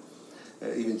death.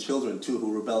 Even children, too,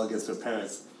 who rebel against their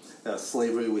parents.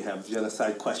 Slavery, we have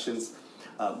genocide questions.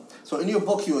 So in your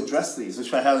book, you address these,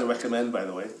 which I highly recommend, by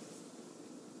the way.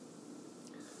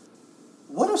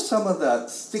 What are some of the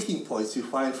sticking points you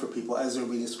find for people as they're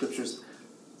reading scriptures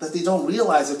that they don't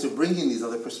realize that they're bringing these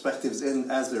other perspectives in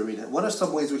as they're reading it? What are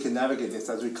some ways we can navigate this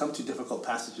as we come to difficult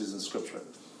passages in scripture,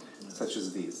 such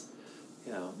as these?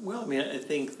 Yeah, well, I mean, I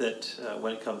think that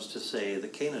when it comes to, say, the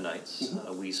Canaanites,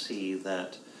 we see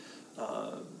that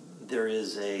there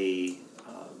is I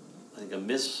think a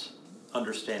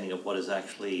misunderstanding of what is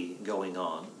actually going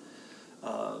on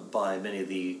by many of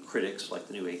the critics, like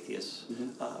the new atheists.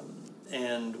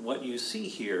 And what you see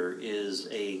here is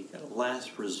a kind of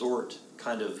last resort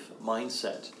kind of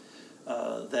mindset,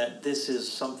 that this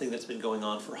is something that's been going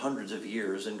on for hundreds of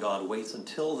years, and God waits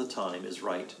until the time is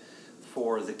right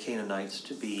for the Canaanites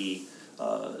to be,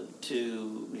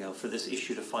 for this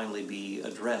issue to finally be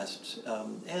addressed.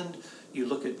 And you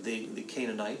look at the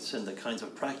Canaanites and the kinds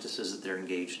of practices that they're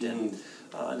engaged in.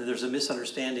 And there's a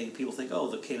misunderstanding. People think,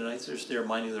 oh, the Canaanites are there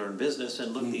minding their own business,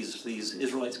 and look, these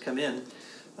Israelites come in.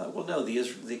 Well, no,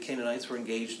 the Canaanites were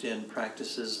engaged in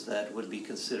practices that would be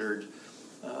considered,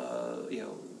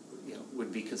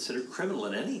 would be considered criminal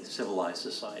in any civilized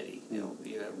society.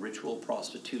 You have ritual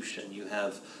prostitution. You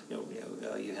have,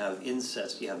 you have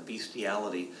incest. You have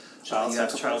bestiality. You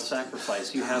have child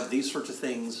sacrifice. You have these sorts of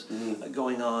things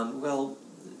going on. Well,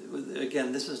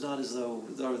 again, this is not as though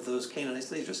those Canaanites,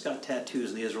 they just got tattoos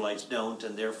and the Israelites don't,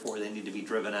 and therefore they need to be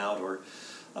driven out. Or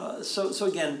so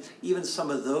again, even some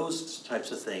of those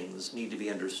types of things need to be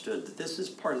understood, that this is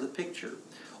part of the picture.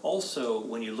 Also,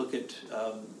 when you look at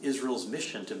Israel's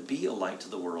mission to be a light to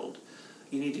the world,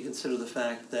 you need to consider the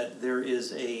fact that there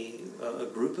is a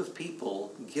group of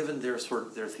people, given their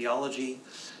theology,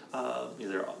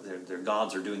 their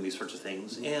gods are doing these sorts of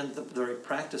things, and their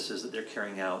practices that they're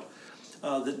carrying out,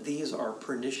 that these are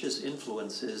pernicious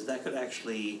influences that could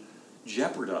actually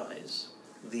jeopardize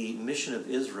the mission of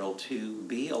Israel to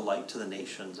be a light to the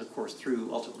nations, of course,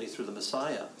 ultimately through the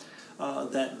Messiah.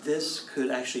 That this could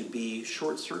actually be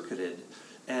short-circuited,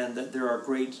 and that there are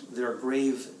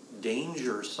grave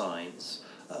danger signs,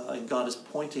 and God is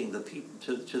pointing to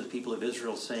the people of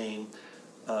Israel, saying,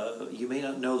 "You may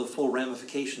not know the full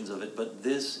ramifications of it, but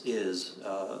this is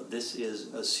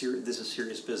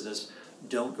serious business.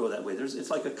 Don't go that way." It's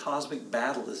like a cosmic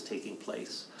battle is taking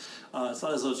place. It's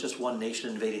not as though it's just one nation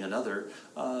invading another.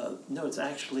 No, it's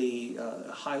actually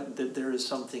that there is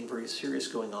something very serious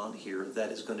going on here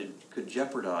that could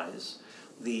jeopardize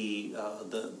the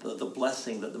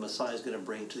blessing that the Messiah is going to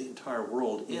bring to the entire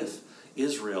world if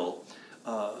Israel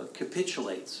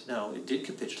capitulates. Now, it did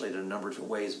capitulate in a number of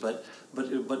different ways, but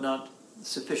not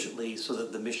sufficiently so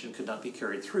that the mission could not be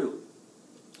carried through.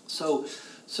 So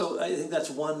I think that's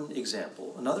one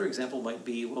example. Another example might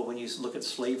be, well, when you look at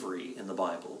slavery in the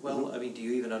Bible, well, I mean, do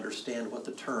you even understand what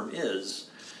the term is?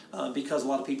 Because a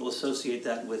lot of people associate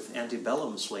that with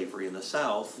antebellum slavery in the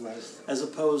South, as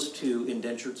opposed to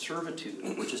indentured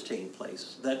servitude, which is taking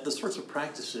place. That the sorts of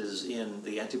practices in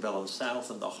the antebellum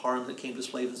South and the harm that came to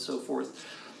slaves and so forth,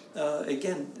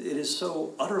 again, it is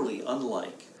so utterly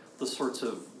unlike the sort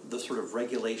of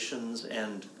regulations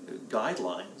and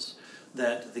guidelines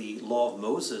that the law of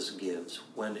Moses gives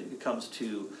when it comes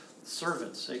to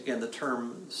servants. Again, the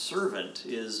term servant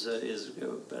is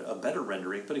a better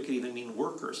rendering, but it could even mean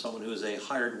worker, someone who is a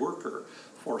hired worker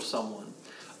for someone.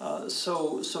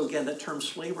 So again, that term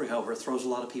slavery, however, throws a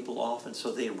lot of people off, and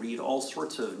so they read all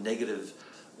sorts of negative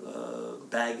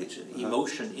baggage and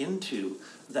emotion into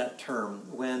that term.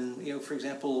 When, for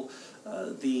example,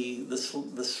 the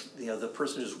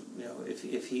person who's,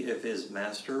 if his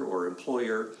master or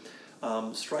employer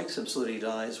strikes him so that he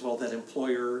dies, well, that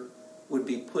employer would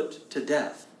be put to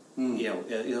death.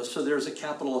 So there's a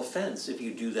capital offense if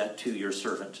you do that to your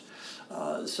servant.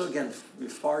 So again,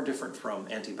 far different from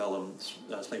antebellum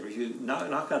slavery. If you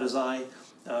knock out his eye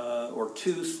or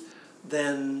tooth,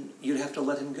 then you'd have to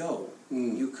let him go.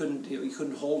 You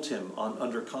couldn't hold him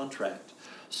under contract.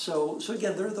 So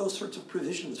again, there are those sorts of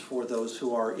provisions for those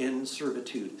who are in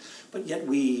servitude. But yet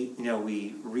we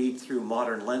read through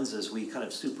modern lenses. We kind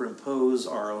of superimpose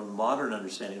our own modern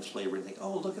understanding of slavery and think,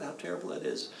 oh, look at how terrible that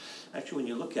is. Actually, when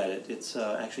you look at it, it's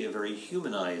actually a very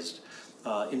humanized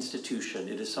institution.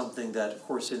 It is something that, of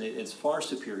course, it's far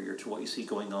superior to what you see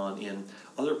going on in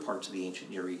other parts of the ancient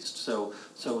Near East. So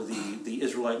the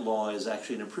Israelite law is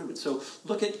actually an improvement. So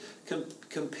look at,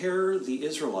 compare the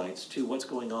Israelites to what's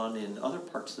going on in other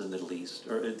parts of the Middle East,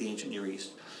 or the ancient Near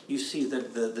East. You see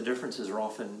that the differences are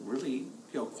often really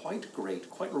quite great,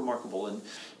 quite remarkable,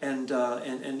 and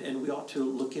we ought to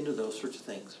look into those sorts of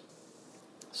things.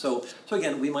 So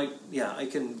again, we might, I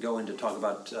can go into talk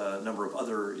about a number of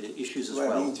other issues as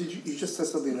well. I mean, you just said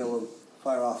something that will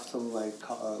fire off some of my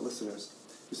listeners.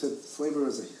 You said slavery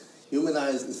was a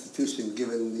humanized institution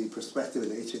given the perspective in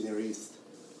the ancient Near East.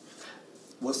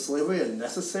 Was slavery a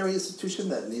necessary institution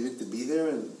that needed to be there,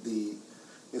 and the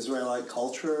Israelite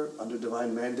culture under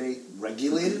divine mandate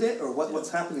regulated it? Or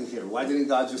what's happening here? Why didn't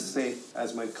God just say,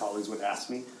 as my colleagues would ask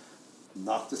me,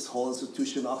 knock this whole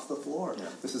institution off the floor?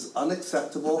 This is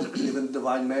unacceptable given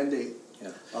divine mandate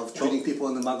of treating people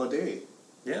in the Imago Dei.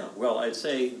 Yeah, well, I'd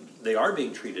say they are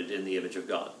being treated in the image of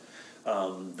God.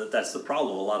 That's the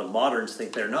problem. A lot of moderns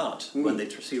think they're not when they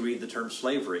read the term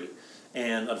slavery.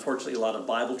 And unfortunately, a lot of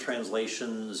Bible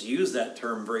translations use that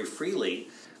term very freely,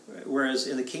 whereas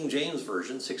in the King James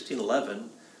Version, 1611,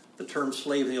 the term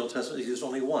slave in the Old Testament is used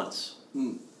only once.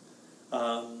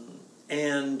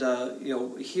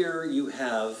 Here you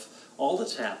have all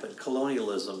that's happened: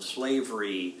 colonialism,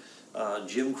 slavery,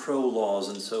 Jim Crow laws,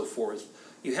 and so forth.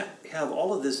 You have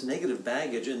all of this negative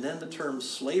baggage, and then the term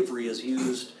slavery is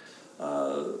used,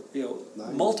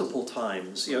 multiple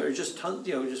times. Or just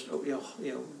under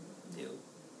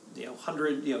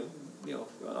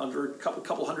a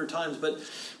couple hundred times.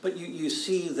 But you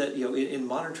see that in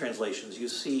modern translations you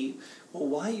see, well,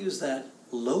 why use that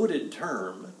loaded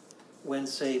term when,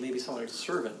 say, maybe someone like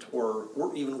servant or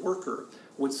even worker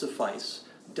would suffice?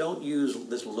 Don't use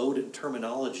this loaded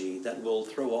terminology that will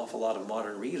throw off a lot of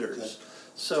modern readers. Okay.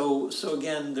 So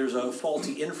again, there's a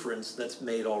faulty inference that's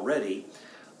made already.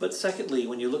 But secondly,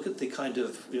 when you look at the kind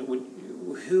of,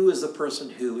 who is the person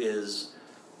who is,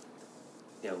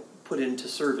 put into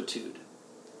servitude?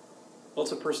 Well,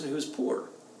 it's a person who is poor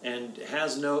and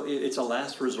has it's a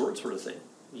last resort sort of thing.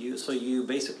 So you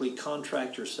basically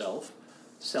contract yourself,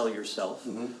 sell yourself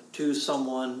to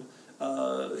someone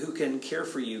who can care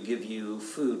for you, give you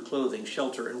food, clothing,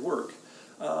 shelter, and work.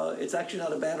 It's actually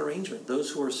not a bad arrangement.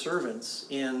 Those who are servants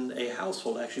in a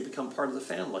household actually become part of the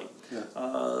family.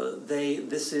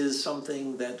 This is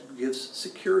something that gives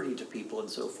security to people and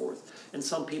so forth. And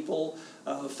some people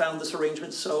found this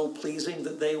arrangement so pleasing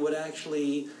that they would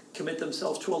actually commit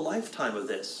themselves to a lifetime of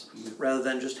this, rather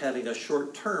than just having a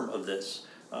short term of this,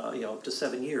 up to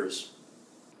 7 years.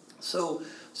 So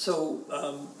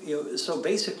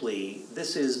basically,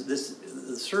 this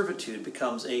servitude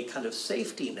becomes a kind of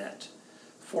safety net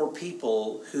for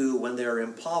people who, when they're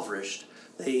impoverished,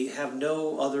 they have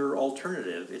no other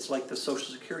alternative. It's like the Social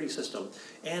Security system.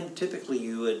 And typically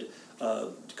you would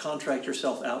contract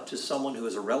yourself out to someone who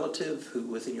is a relative who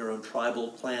within your own tribal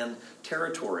clan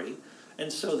territory,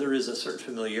 And so there is a certain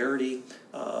familiarity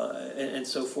and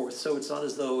so forth. So it's not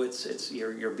as though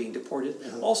you're being deported.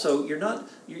 Also,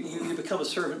 you become a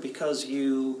servant because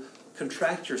you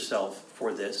contract yourself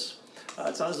for this.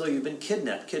 It's not as though you've been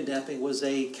kidnapped. Kidnapping was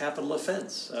a capital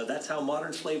offense. That's how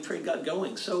modern slave trade got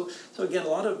going. So again, a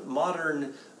lot of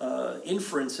modern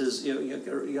inferences, you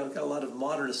got a lot of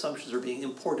modern assumptions are being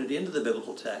imported into the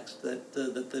biblical text that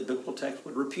the biblical text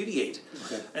would repudiate.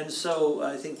 Okay. And so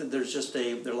I think that there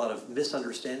are a lot of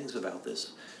misunderstandings about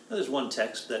this. Now, there's one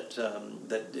text that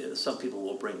some people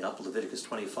will bring up, Leviticus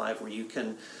 25, where you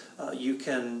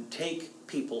can take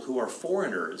people who are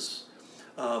foreigners.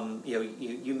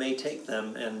 You may take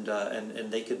them and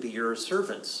they could be your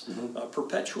servants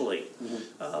perpetually.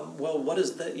 Well, what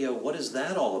is that? What is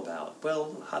that all about?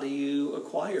 Well, how do you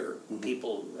acquire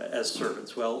people as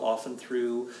servants? Well, often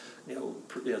through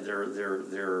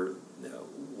their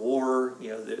war.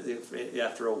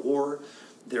 After a war,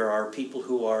 there are people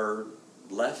who are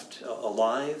left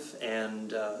alive,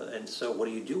 and so what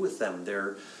do you do with them?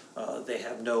 They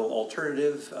have no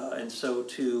alternative, and so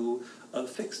to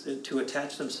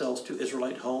attach themselves to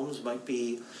Israelite homes might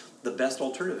be the best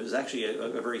alternative. It's actually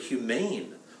a very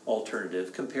humane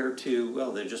alternative compared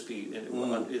to they'd just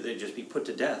be put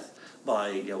to death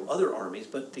by other armies,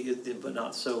 but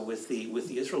not so with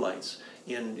the Israelites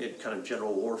in kind of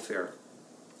general warfare.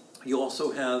 You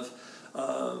also have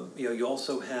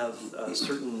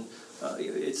certain.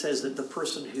 It says that the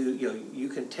person who you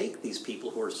can take these people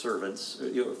who are servants,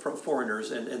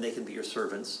 foreigners, and they can be your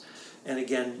servants. And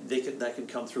again, that can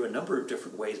come through a number of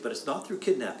different ways, but it's not through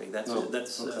kidnapping. And then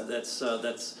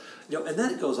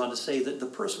it goes on to say that the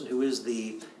person who is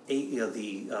the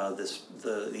alien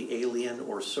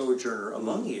or sojourner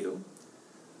among you.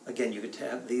 Again, you could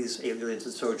have these aliens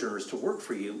and sojourners to work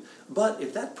for you, but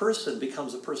if that person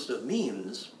becomes a person of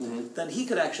means, then he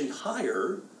could actually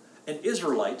hire an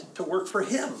Israelite to work for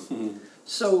him.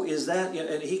 So is that,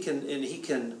 and he can,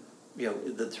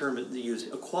 the term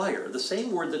used, acquire, the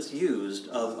same word that's used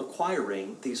of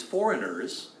acquiring these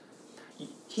foreigners,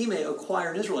 he may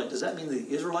acquire an Israelite. Does that mean the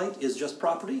Israelite is just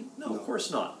property? No, of course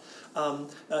not.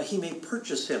 He may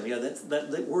purchase him.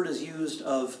 That word is used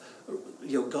of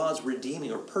God's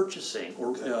redeeming or purchasing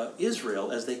or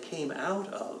Israel as they came out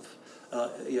of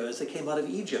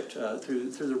Egypt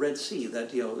through the Red Sea.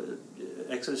 That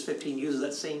Exodus 15 uses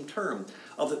that same term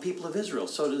of the people of Israel.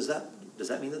 So does that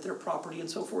mean that they're property and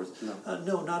so forth? No,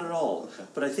 no, not at all. Okay.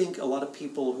 But I think a lot of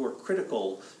people who are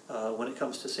critical when it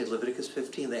comes to, say, Leviticus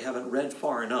 15, they haven't read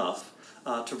far enough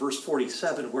to verse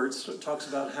 47, where it talks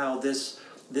about how this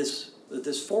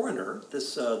foreigner,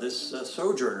 this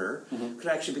sojourner, could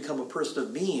actually become a person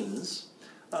of means.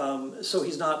 So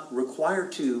he's not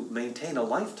required to maintain a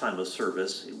lifetime of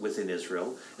service within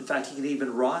Israel. In fact, he can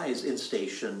even rise in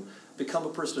station, become a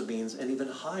person of means, and even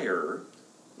hire,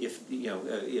 if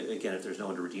there's no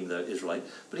one to redeem the Israelite,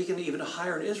 but he can even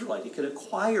hire an Israelite. He could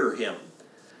acquire him.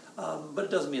 But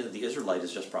it doesn't mean that the Israelite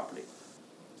is just property.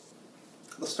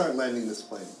 Let's start landing this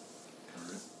plane.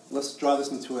 Let's draw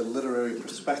this into a literary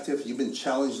perspective. You've been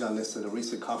challenged on this at a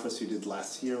recent conference you did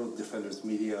last year with Defenders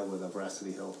Media with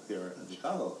Veracity Hill here in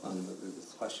Chicago on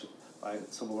this question by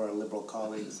some of our liberal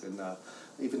colleagues, and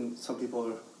even some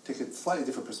people take a slightly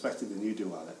different perspective than you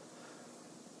do on it.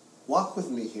 Walk with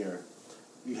me here.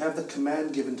 You have the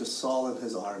command given to Saul and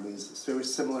his armies. It's very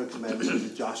similar command given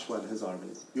to Joshua and his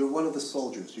armies. You're one of the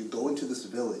soldiers. You go into this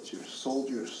village. You're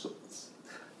soldiers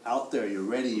out there. You're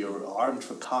ready. You're armed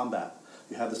for combat.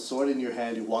 You have the sword in your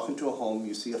hand. You walk into a home.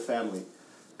 You see a family.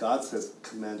 God says,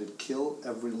 commanded, kill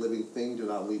every living thing. Do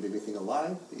not leave anything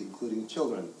alive, including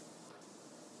children.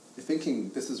 You're thinking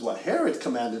this is what Herod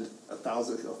commanded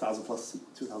 2,000 plus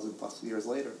years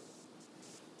later.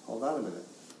 Hold on a minute.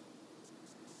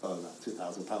 Oh, not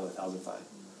 2,000, probably 1,005.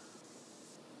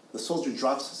 The soldier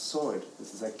drops his sword and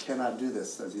says, I cannot do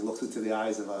this, as he looks into the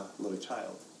eyes of a little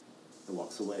child and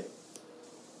walks away.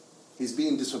 He's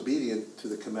being disobedient to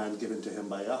the command given to him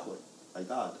by Yahweh, by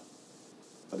God.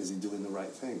 But is he doing the right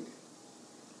thing?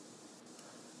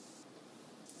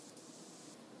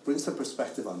 Bring some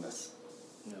perspective on this.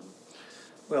 Yeah.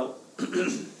 Well,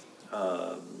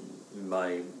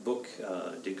 my book,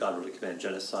 Did God Really Command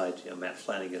Genocide? Matt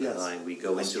Flanagan and I, we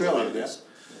go into this.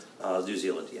 New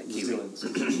Zealand,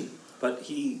 Kiwi. But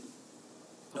we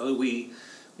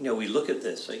look at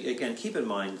this again. Keep in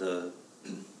mind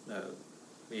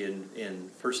in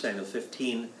 1 Samuel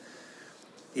 15,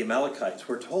 the Amalekites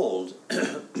were told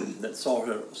that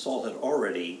Saul had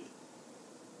already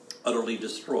utterly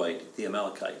destroyed the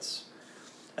Amalekites.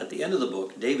 At the end of the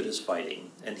book, David is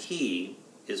fighting, and he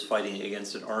is fighting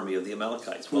against an army of the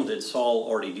Amalekites. Well, did Saul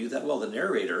already do that? Well, the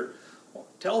narrator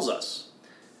tells us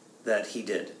that he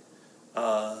did,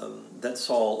 that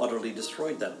Saul utterly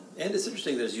destroyed them. And it's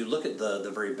interesting that as you look at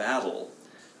the very battle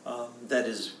that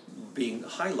is being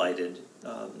highlighted,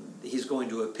 he's going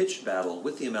to a pitched battle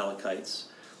with the Amalekites.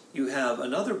 You have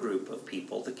another group of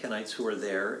people, the Kenites, who are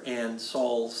there, and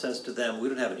Saul says to them, "We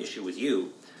don't have an issue with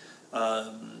you."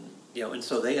 And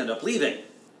so they end up leaving.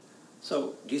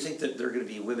 So do you think that there are going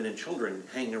to be women and children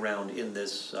hanging around in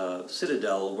this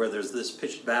citadel where there's this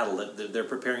pitched battle that they're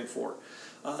preparing for?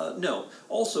 No.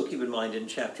 Also keep in mind in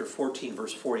chapter 14,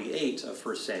 verse 48 of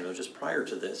 1 Samuel, just prior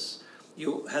to this,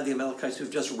 you have the Amalekites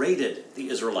who've just raided the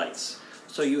Israelites.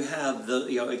 So you have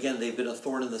again, they've been a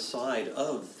thorn in the side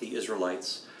of the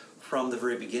Israelites from the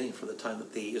very beginning, from the time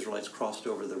that the Israelites crossed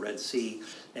over the Red Sea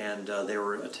and they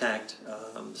were attacked,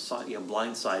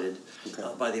 blindsided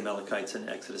by the Amalekites in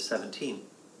Exodus 17.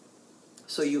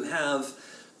 So you have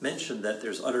mentioned that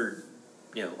there's utter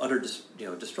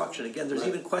destruction. Again, there's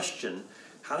even question,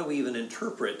 how do we even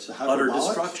interpret utter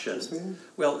destruction?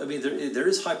 Well, I mean, there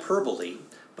is hyperbole,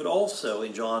 but also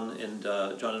in John and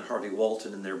Harvey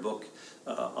Walton in their book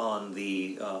on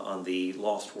the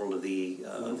lost world of the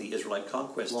Israelite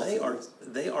conquest,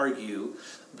 they argue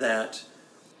that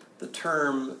the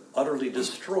term utterly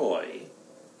destroy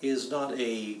is not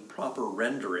a proper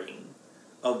rendering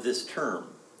of this term.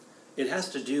 It has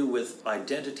to do with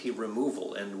identity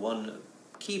removal, and one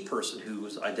key person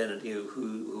whose identity,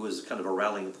 who was kind of a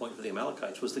rallying point for the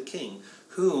Amalekites, was the king,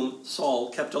 whom Saul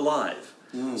kept alive.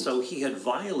 So he had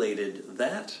violated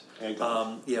that,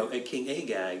 King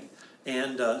Agag,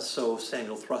 and so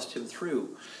Samuel thrust him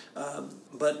through.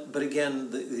 But again,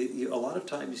 a lot of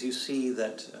times you see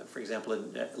that, for example,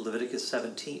 in Leviticus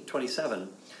 27,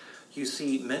 you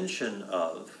see mention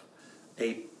of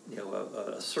a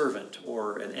servant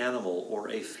or an animal or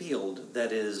a field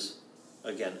that is,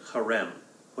 again, harem.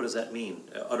 What does that mean?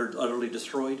 Utterly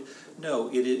destroyed? No,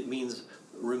 it means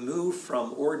removed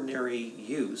from ordinary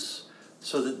use,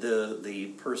 so that the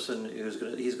person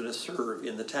he's going to serve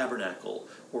in the tabernacle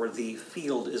or the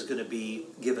field is going to be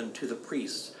given to the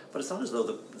priests. But it's not as though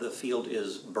the field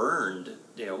is burned,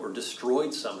 or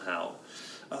destroyed somehow.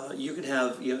 You can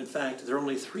have, in fact, there are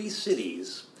only 3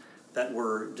 cities that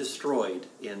were destroyed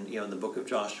in the book of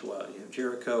Joshua: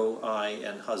 Jericho, Ai,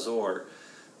 and Hazor.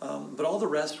 But all the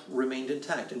rest remained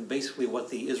intact. And basically what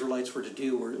the Israelites were to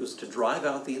do was to drive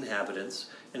out the inhabitants.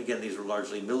 And again, these were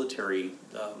largely military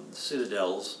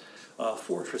citadels,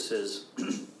 fortresses,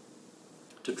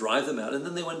 to drive them out. And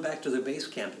then they went back to their base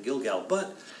camp in Gilgal.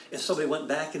 But if somebody went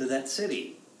back into that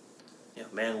city,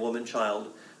 man, woman,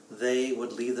 child, they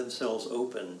would leave themselves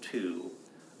open to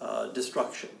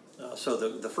destruction. So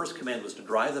the first command was to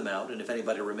drive them out, and if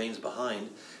anybody remains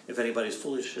behind, if anybody's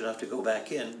foolish enough to go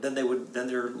back in, then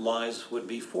their lives would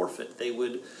be forfeit. They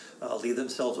would leave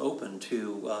themselves open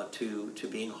to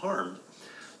being harmed.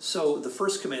 So the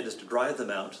first command is to drive them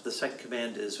out. The second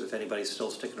command is, if anybody's still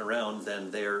sticking around,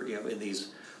 then they're in these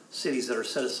cities that are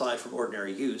set aside from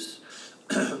ordinary use,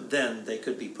 then they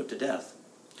could be put to death.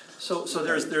 So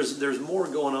there's more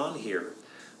going on here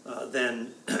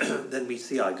than meets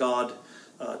the eye. God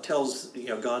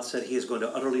God said He is going to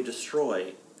utterly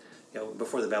destroy,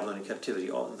 before the Babylonian captivity,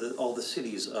 all the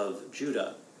cities of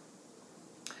Judah,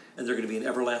 and they're going to be in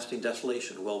everlasting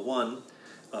desolation. Well, one,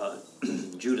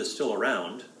 Judah's still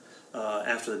around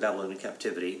after the Babylonian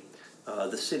captivity.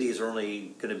 The cities are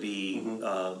only going to be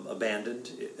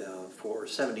abandoned for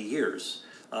 70 years.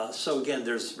 So again,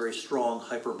 there's very strong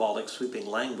hyperbolic sweeping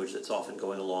language that's often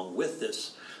going along with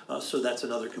this. So that's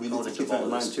another component of all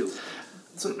of this too.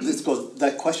 So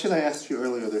that question I asked you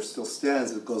earlier, there still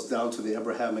stands. It goes down to the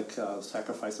Abrahamic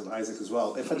sacrifice of Isaac as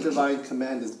well. If a divine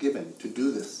command is given to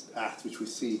do this act, which we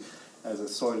see as a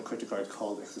sort of critic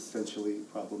called existentially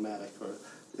problematic, or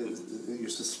you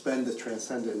suspend the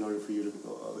transcendent in order for you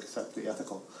to accept the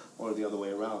ethical, or the other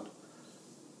way around,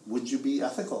 would you be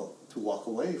ethical to walk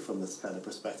away from this kind of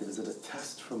perspective? Is it a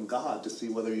test from God to see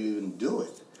whether you even do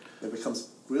it? It becomes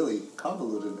really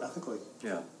convoluted ethically.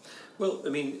 Yeah. Well, I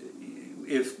mean,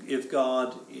 if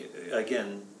God,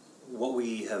 again, what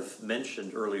we have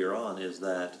mentioned earlier on is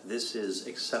that this is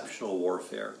exceptional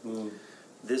warfare.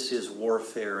 This is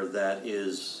warfare that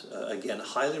is, again,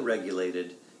 highly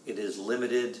regulated. It is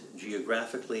limited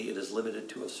geographically. It is limited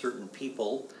to a certain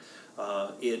people.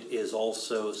 It is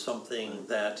also something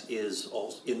that is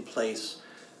in place,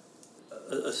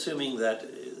 assuming that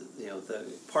the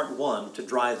part one, to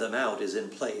drive them out, is in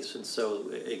place. And so,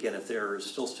 again, if they're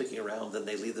still sticking around, then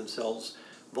they leave themselves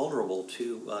vulnerable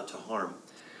to harm.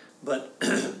 But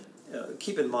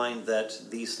keep in mind that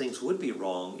these things would be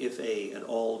wrong if an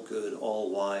all-good,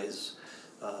 all-wise,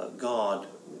 God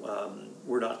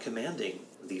were not commanding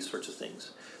these sorts of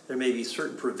things. There may be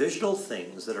certain provisional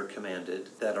things that are commanded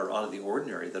that are out of the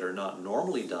ordinary, that are not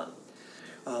normally done,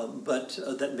 but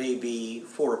that may be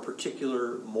for a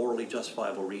particular morally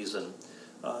justifiable reason,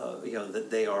 that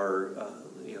they are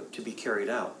to be carried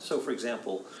out. So, for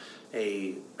example,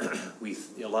 a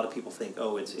lot of people think,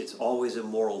 it's always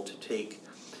immoral to take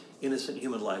innocent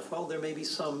human life. Well, there may be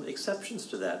some exceptions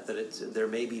to that. There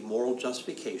may be moral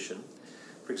justification.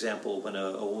 For example, when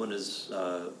a woman is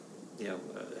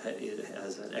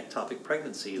has an ectopic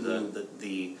pregnancy,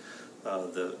 the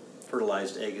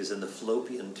fertilized egg is in the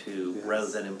fallopian tube rather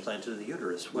than implanted in the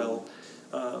uterus. Well,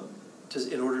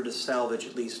 in order to salvage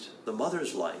at least the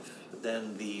mother's life,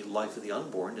 then the life of the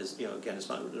unborn is, again, it's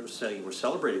not saying we're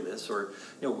celebrating this, or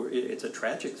it's a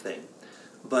tragic thing,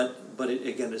 but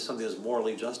again, it's something that's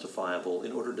morally justifiable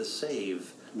in order to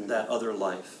save that other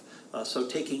life. So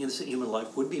taking innocent human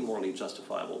life would be morally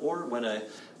justifiable. Or when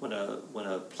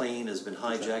a plane has been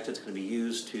hijacked, it's going to be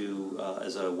used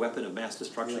as a weapon of mass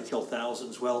destruction to kill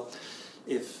thousands. Well,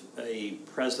 if a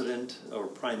president or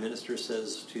prime minister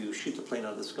says to shoot the plane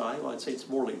out of the sky, well, I'd say it's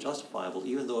morally justifiable,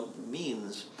 even though it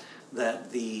means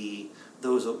that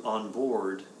those on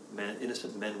board,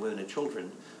 innocent men, women, and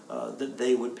children, that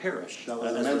they would perish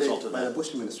as a result of that. By the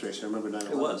Bush administration, I remember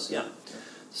 9/11. It was, yeah.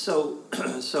 So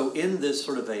in this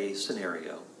sort of a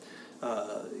scenario,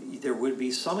 there would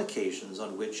be some occasions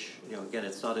on which, again,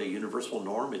 it's not a universal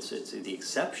norm, it's the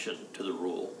exception to the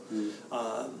rule,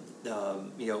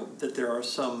 that there are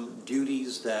some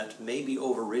duties that may be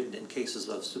overridden in cases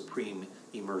of supreme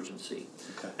emergency.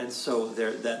 Okay. And so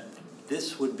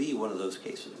this would be one of those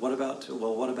cases. What about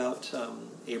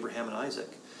Abraham and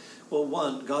Isaac? Well,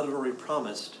 one, God had already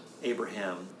promised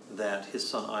Abraham that his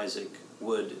son Isaac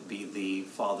would be the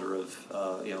father of,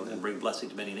 and bring blessing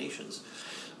to many nations.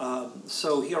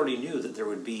 So he already knew that there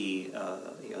would be,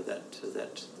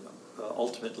 that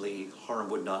ultimately harm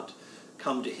would not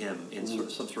come to him in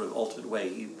some sort of ultimate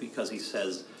way, because he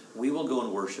says, we will go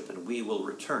and worship and we will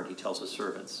return, he tells his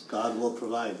servants. God will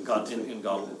provide. And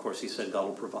God, of course, he said God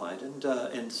will provide.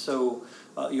 And so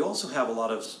you also have a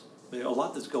lot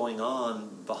that's going on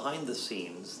behind the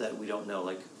scenes that we don't know.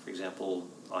 Like, for example,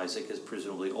 Isaac is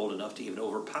presumably old enough to even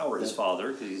overpower his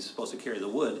father, because he's supposed to carry the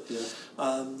wood.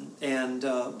 Yeah.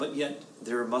 But yet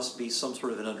there must be some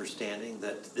sort of an understanding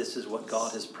that this is what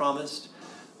God has promised,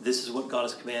 this is what God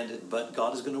has commanded, but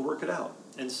God is going to work it out.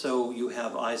 And so you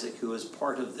have Isaac, who is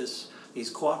part of this, he's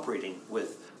cooperating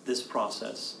with this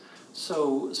process.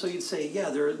 So you'd say,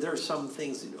 there are some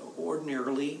things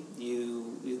ordinarily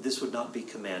this would not be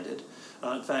commanded.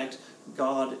 In fact,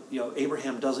 God,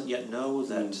 Abraham doesn't yet know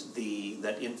that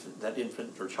that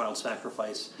infant or child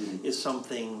sacrifice is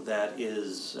something that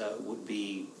would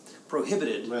be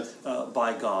prohibited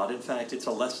by God. In fact, it's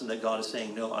a lesson that God is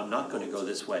saying, no, I'm not going to go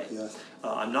this way.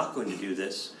 I'm not going to do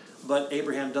this. But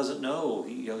Abraham doesn't know.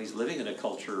 He's living in a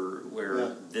culture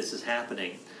where this is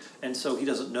happening, and so he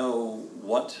doesn't know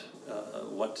what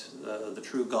the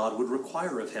true God would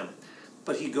require of him.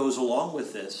 But he goes along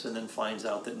with this, and then finds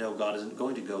out that no, God isn't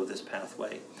going to go this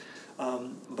pathway. So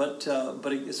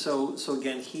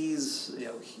again,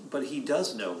 but he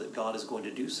does know that God is going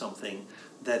to do something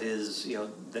that is,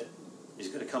 that he's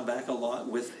going to come back a lot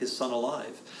with his son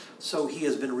alive. So he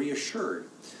has been reassured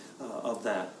of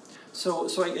that. So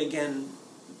again,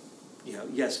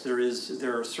 yes,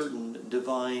 there are certain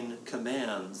divine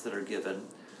commands that are given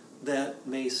that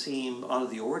may seem out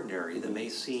of the ordinary, that may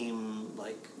seem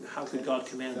like, how could God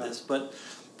command this? But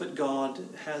God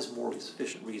has morally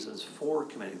sufficient reasons for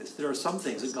commanding this. There are some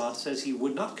things that God says he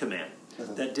would not command,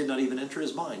 that did not even enter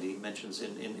his mind. He mentions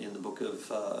in the book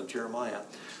of Jeremiah.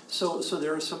 So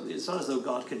there are some. It's not as though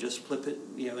God can just flip it,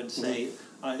 and say,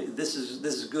 this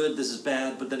is good, this is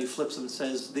bad, but then he flips them and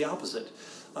says the opposite.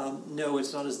 No,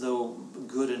 it's not as though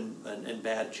good and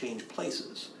bad change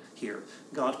places here.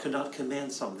 God could not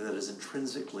command something that is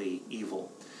intrinsically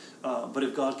evil. But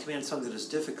if God commands something that is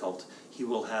difficult, he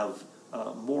will have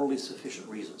morally sufficient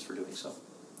reasons for doing so.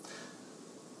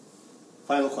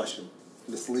 Final question.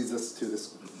 This leads us to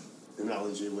this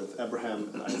analogy with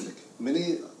Abraham and Isaac.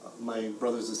 Many of my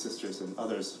brothers and sisters and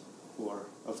others who are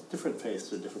of different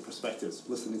faiths or different perspectives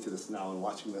listening to this now and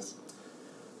watching this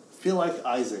feel like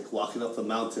Isaac walking up the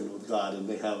mountain with God, and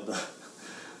they have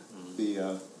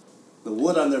the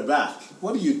wood on their back.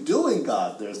 What are you doing,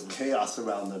 God? There's chaos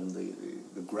around them.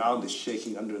 The ground is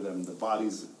shaking under them. The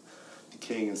body's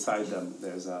decaying inside them.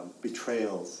 There's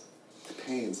betrayals,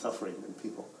 pain, suffering in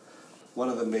people. One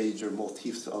of the major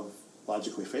motifs of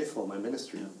Logically Faithful in my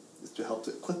ministry is to help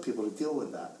to equip people to deal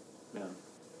with that.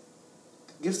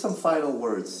 Give some final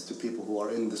words to people who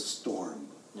are in the storm.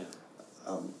 Yeah.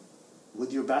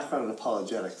 With your background in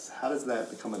apologetics, how does that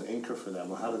become an anchor for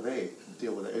them, or how do they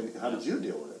deal with it, and how did you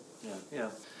deal with it? Yeah.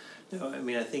 No, I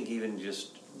mean, I think even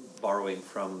just borrowing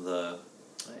from the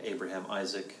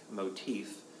Abraham-Isaac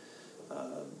motif,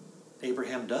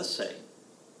 Abraham does say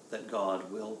that God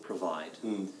will provide.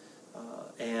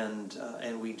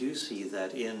 And we do see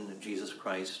that in Jesus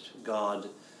Christ, God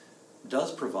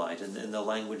does provide. And the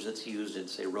language that's used in,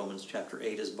 say, Romans chapter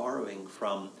 8 is borrowing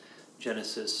from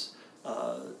Genesis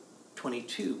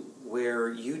 22, where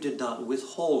you did not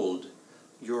withhold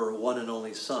your one and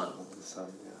only Son.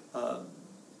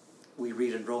 We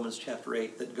read in Romans chapter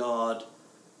 8 that God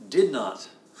did not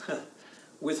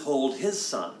withhold his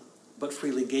Son, but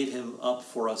freely gave him up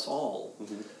for us all.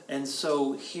 And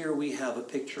so here we have a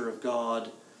picture of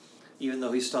God, even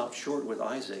though he stopped short with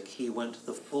Isaac, he went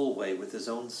the full way with his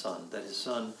own Son, that his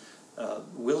Son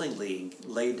willingly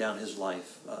laid down his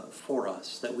life for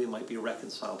us, that we might be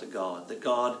reconciled to God, that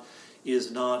God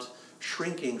is not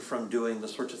shrinking from doing the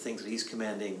sorts of things that he's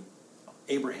commanding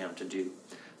Abraham to do,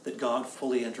 that God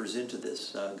fully enters into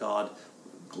this. God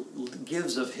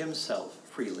gives of himself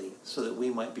freely so that we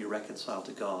might be reconciled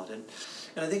to God. And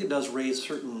I think it does raise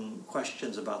certain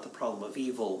questions about the problem of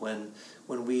evil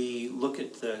when we look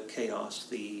at the chaos,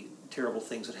 the terrible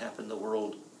things that happen in the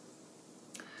world.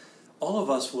 All of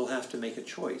us will have to make a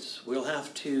choice. We'll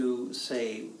have to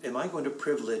say, am I going to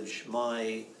privilege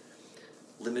my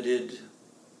limited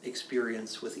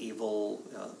experience with evil,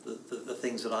 the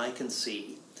things that I can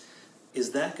see?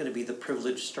 Is that going to be the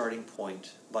privileged starting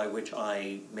point by which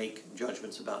I make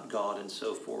judgments about God and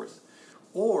so forth?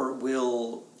 Or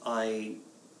will I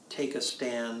take a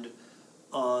stand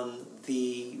on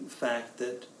the fact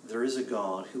that there is a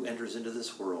God who enters into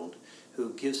this world,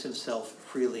 who gives himself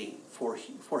freely for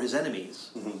his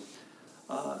enemies,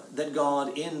 that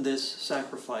God in this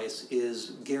sacrifice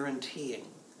is guaranteeing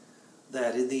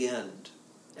that in the end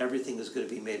everything is going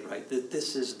to be made right, that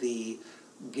this is the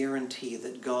guarantee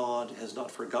that God has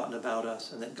not forgotten about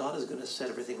us, and that God is going to set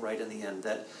everything right in the end,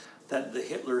 that the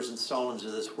Hitlers and Stalins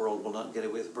of this world will not get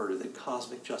away with murder, that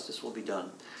cosmic justice will be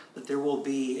done, that there will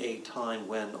be a time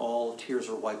when all tears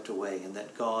are wiped away, and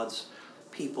that God's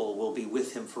people will be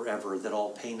with him forever, that all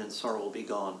pain and sorrow will be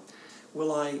gone.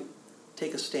 Will I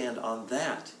take a stand on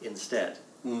that instead?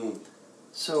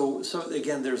 So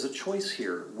again, there's a choice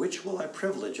here. Which will I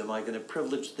privilege? Am I going to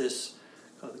privilege this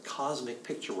cosmic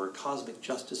picture where cosmic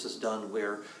justice is done,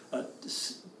 where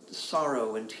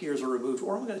sorrow and tears are removed?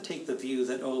 Or am I going to take the view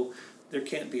that, there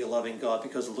can't be a loving God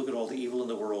because look at all the evil in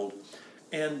the world,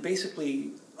 and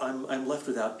basically I'm left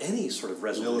without any sort of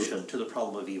resolution to the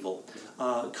problem of evil.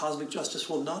 Cosmic justice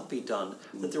will not be done,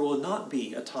 that there will not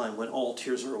be a time when all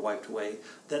tears are wiped away,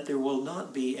 that there will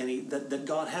not be any, that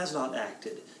God has not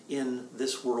acted in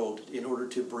this world in order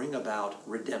to bring about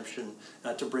redemption,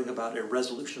 to bring about a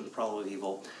resolution of the problem of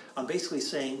evil. I'm basically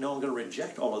saying, no, I'm going to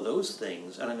reject all of those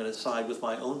things, and I'm going to side with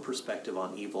my own perspective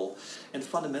on evil. And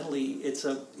fundamentally,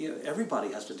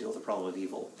 everybody has to deal with the problem of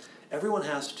evil. Everyone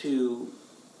has to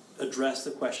address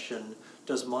the question,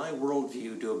 does my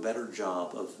worldview do a better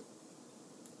job of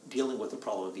dealing with the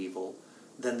problem of evil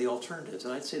than the alternatives?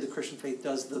 And I'd say the Christian faith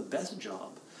does the best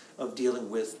job of dealing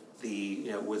with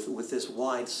with this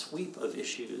wide sweep of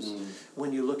issues.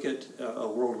 When you look at a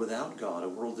world without God, a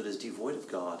world that is devoid of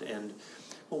God, and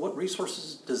what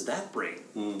resources does that bring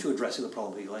to addressing the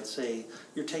problem of evil? I'd say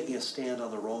you're taking a stand on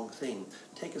the wrong thing.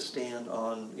 Take a stand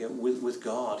on with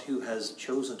God, who has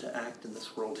chosen to act in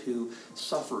this world, who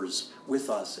suffers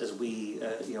with us as we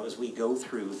go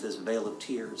through this veil of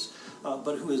tears,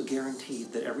 but who is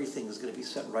guaranteed that everything is going to be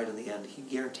set right in the end. He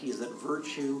guarantees that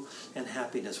virtue and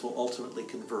happiness will ultimately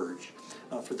converge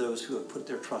for those who have put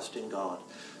their trust in God.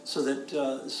 So that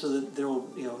there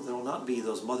will not be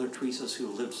those Mother Teresas who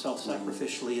lived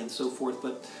self-sacrificially and so forth,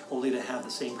 but only to have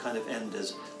the same kind of end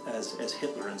as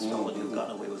Hitler and Stalin, who've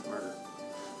gotten away with murder.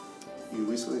 You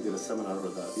recently did a seminar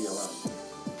with ELM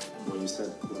where you said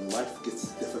when life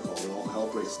gets difficult, when all hell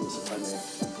breaks loose, if I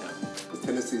may, the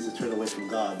tendency is to turn away from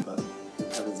God, but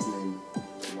heavens be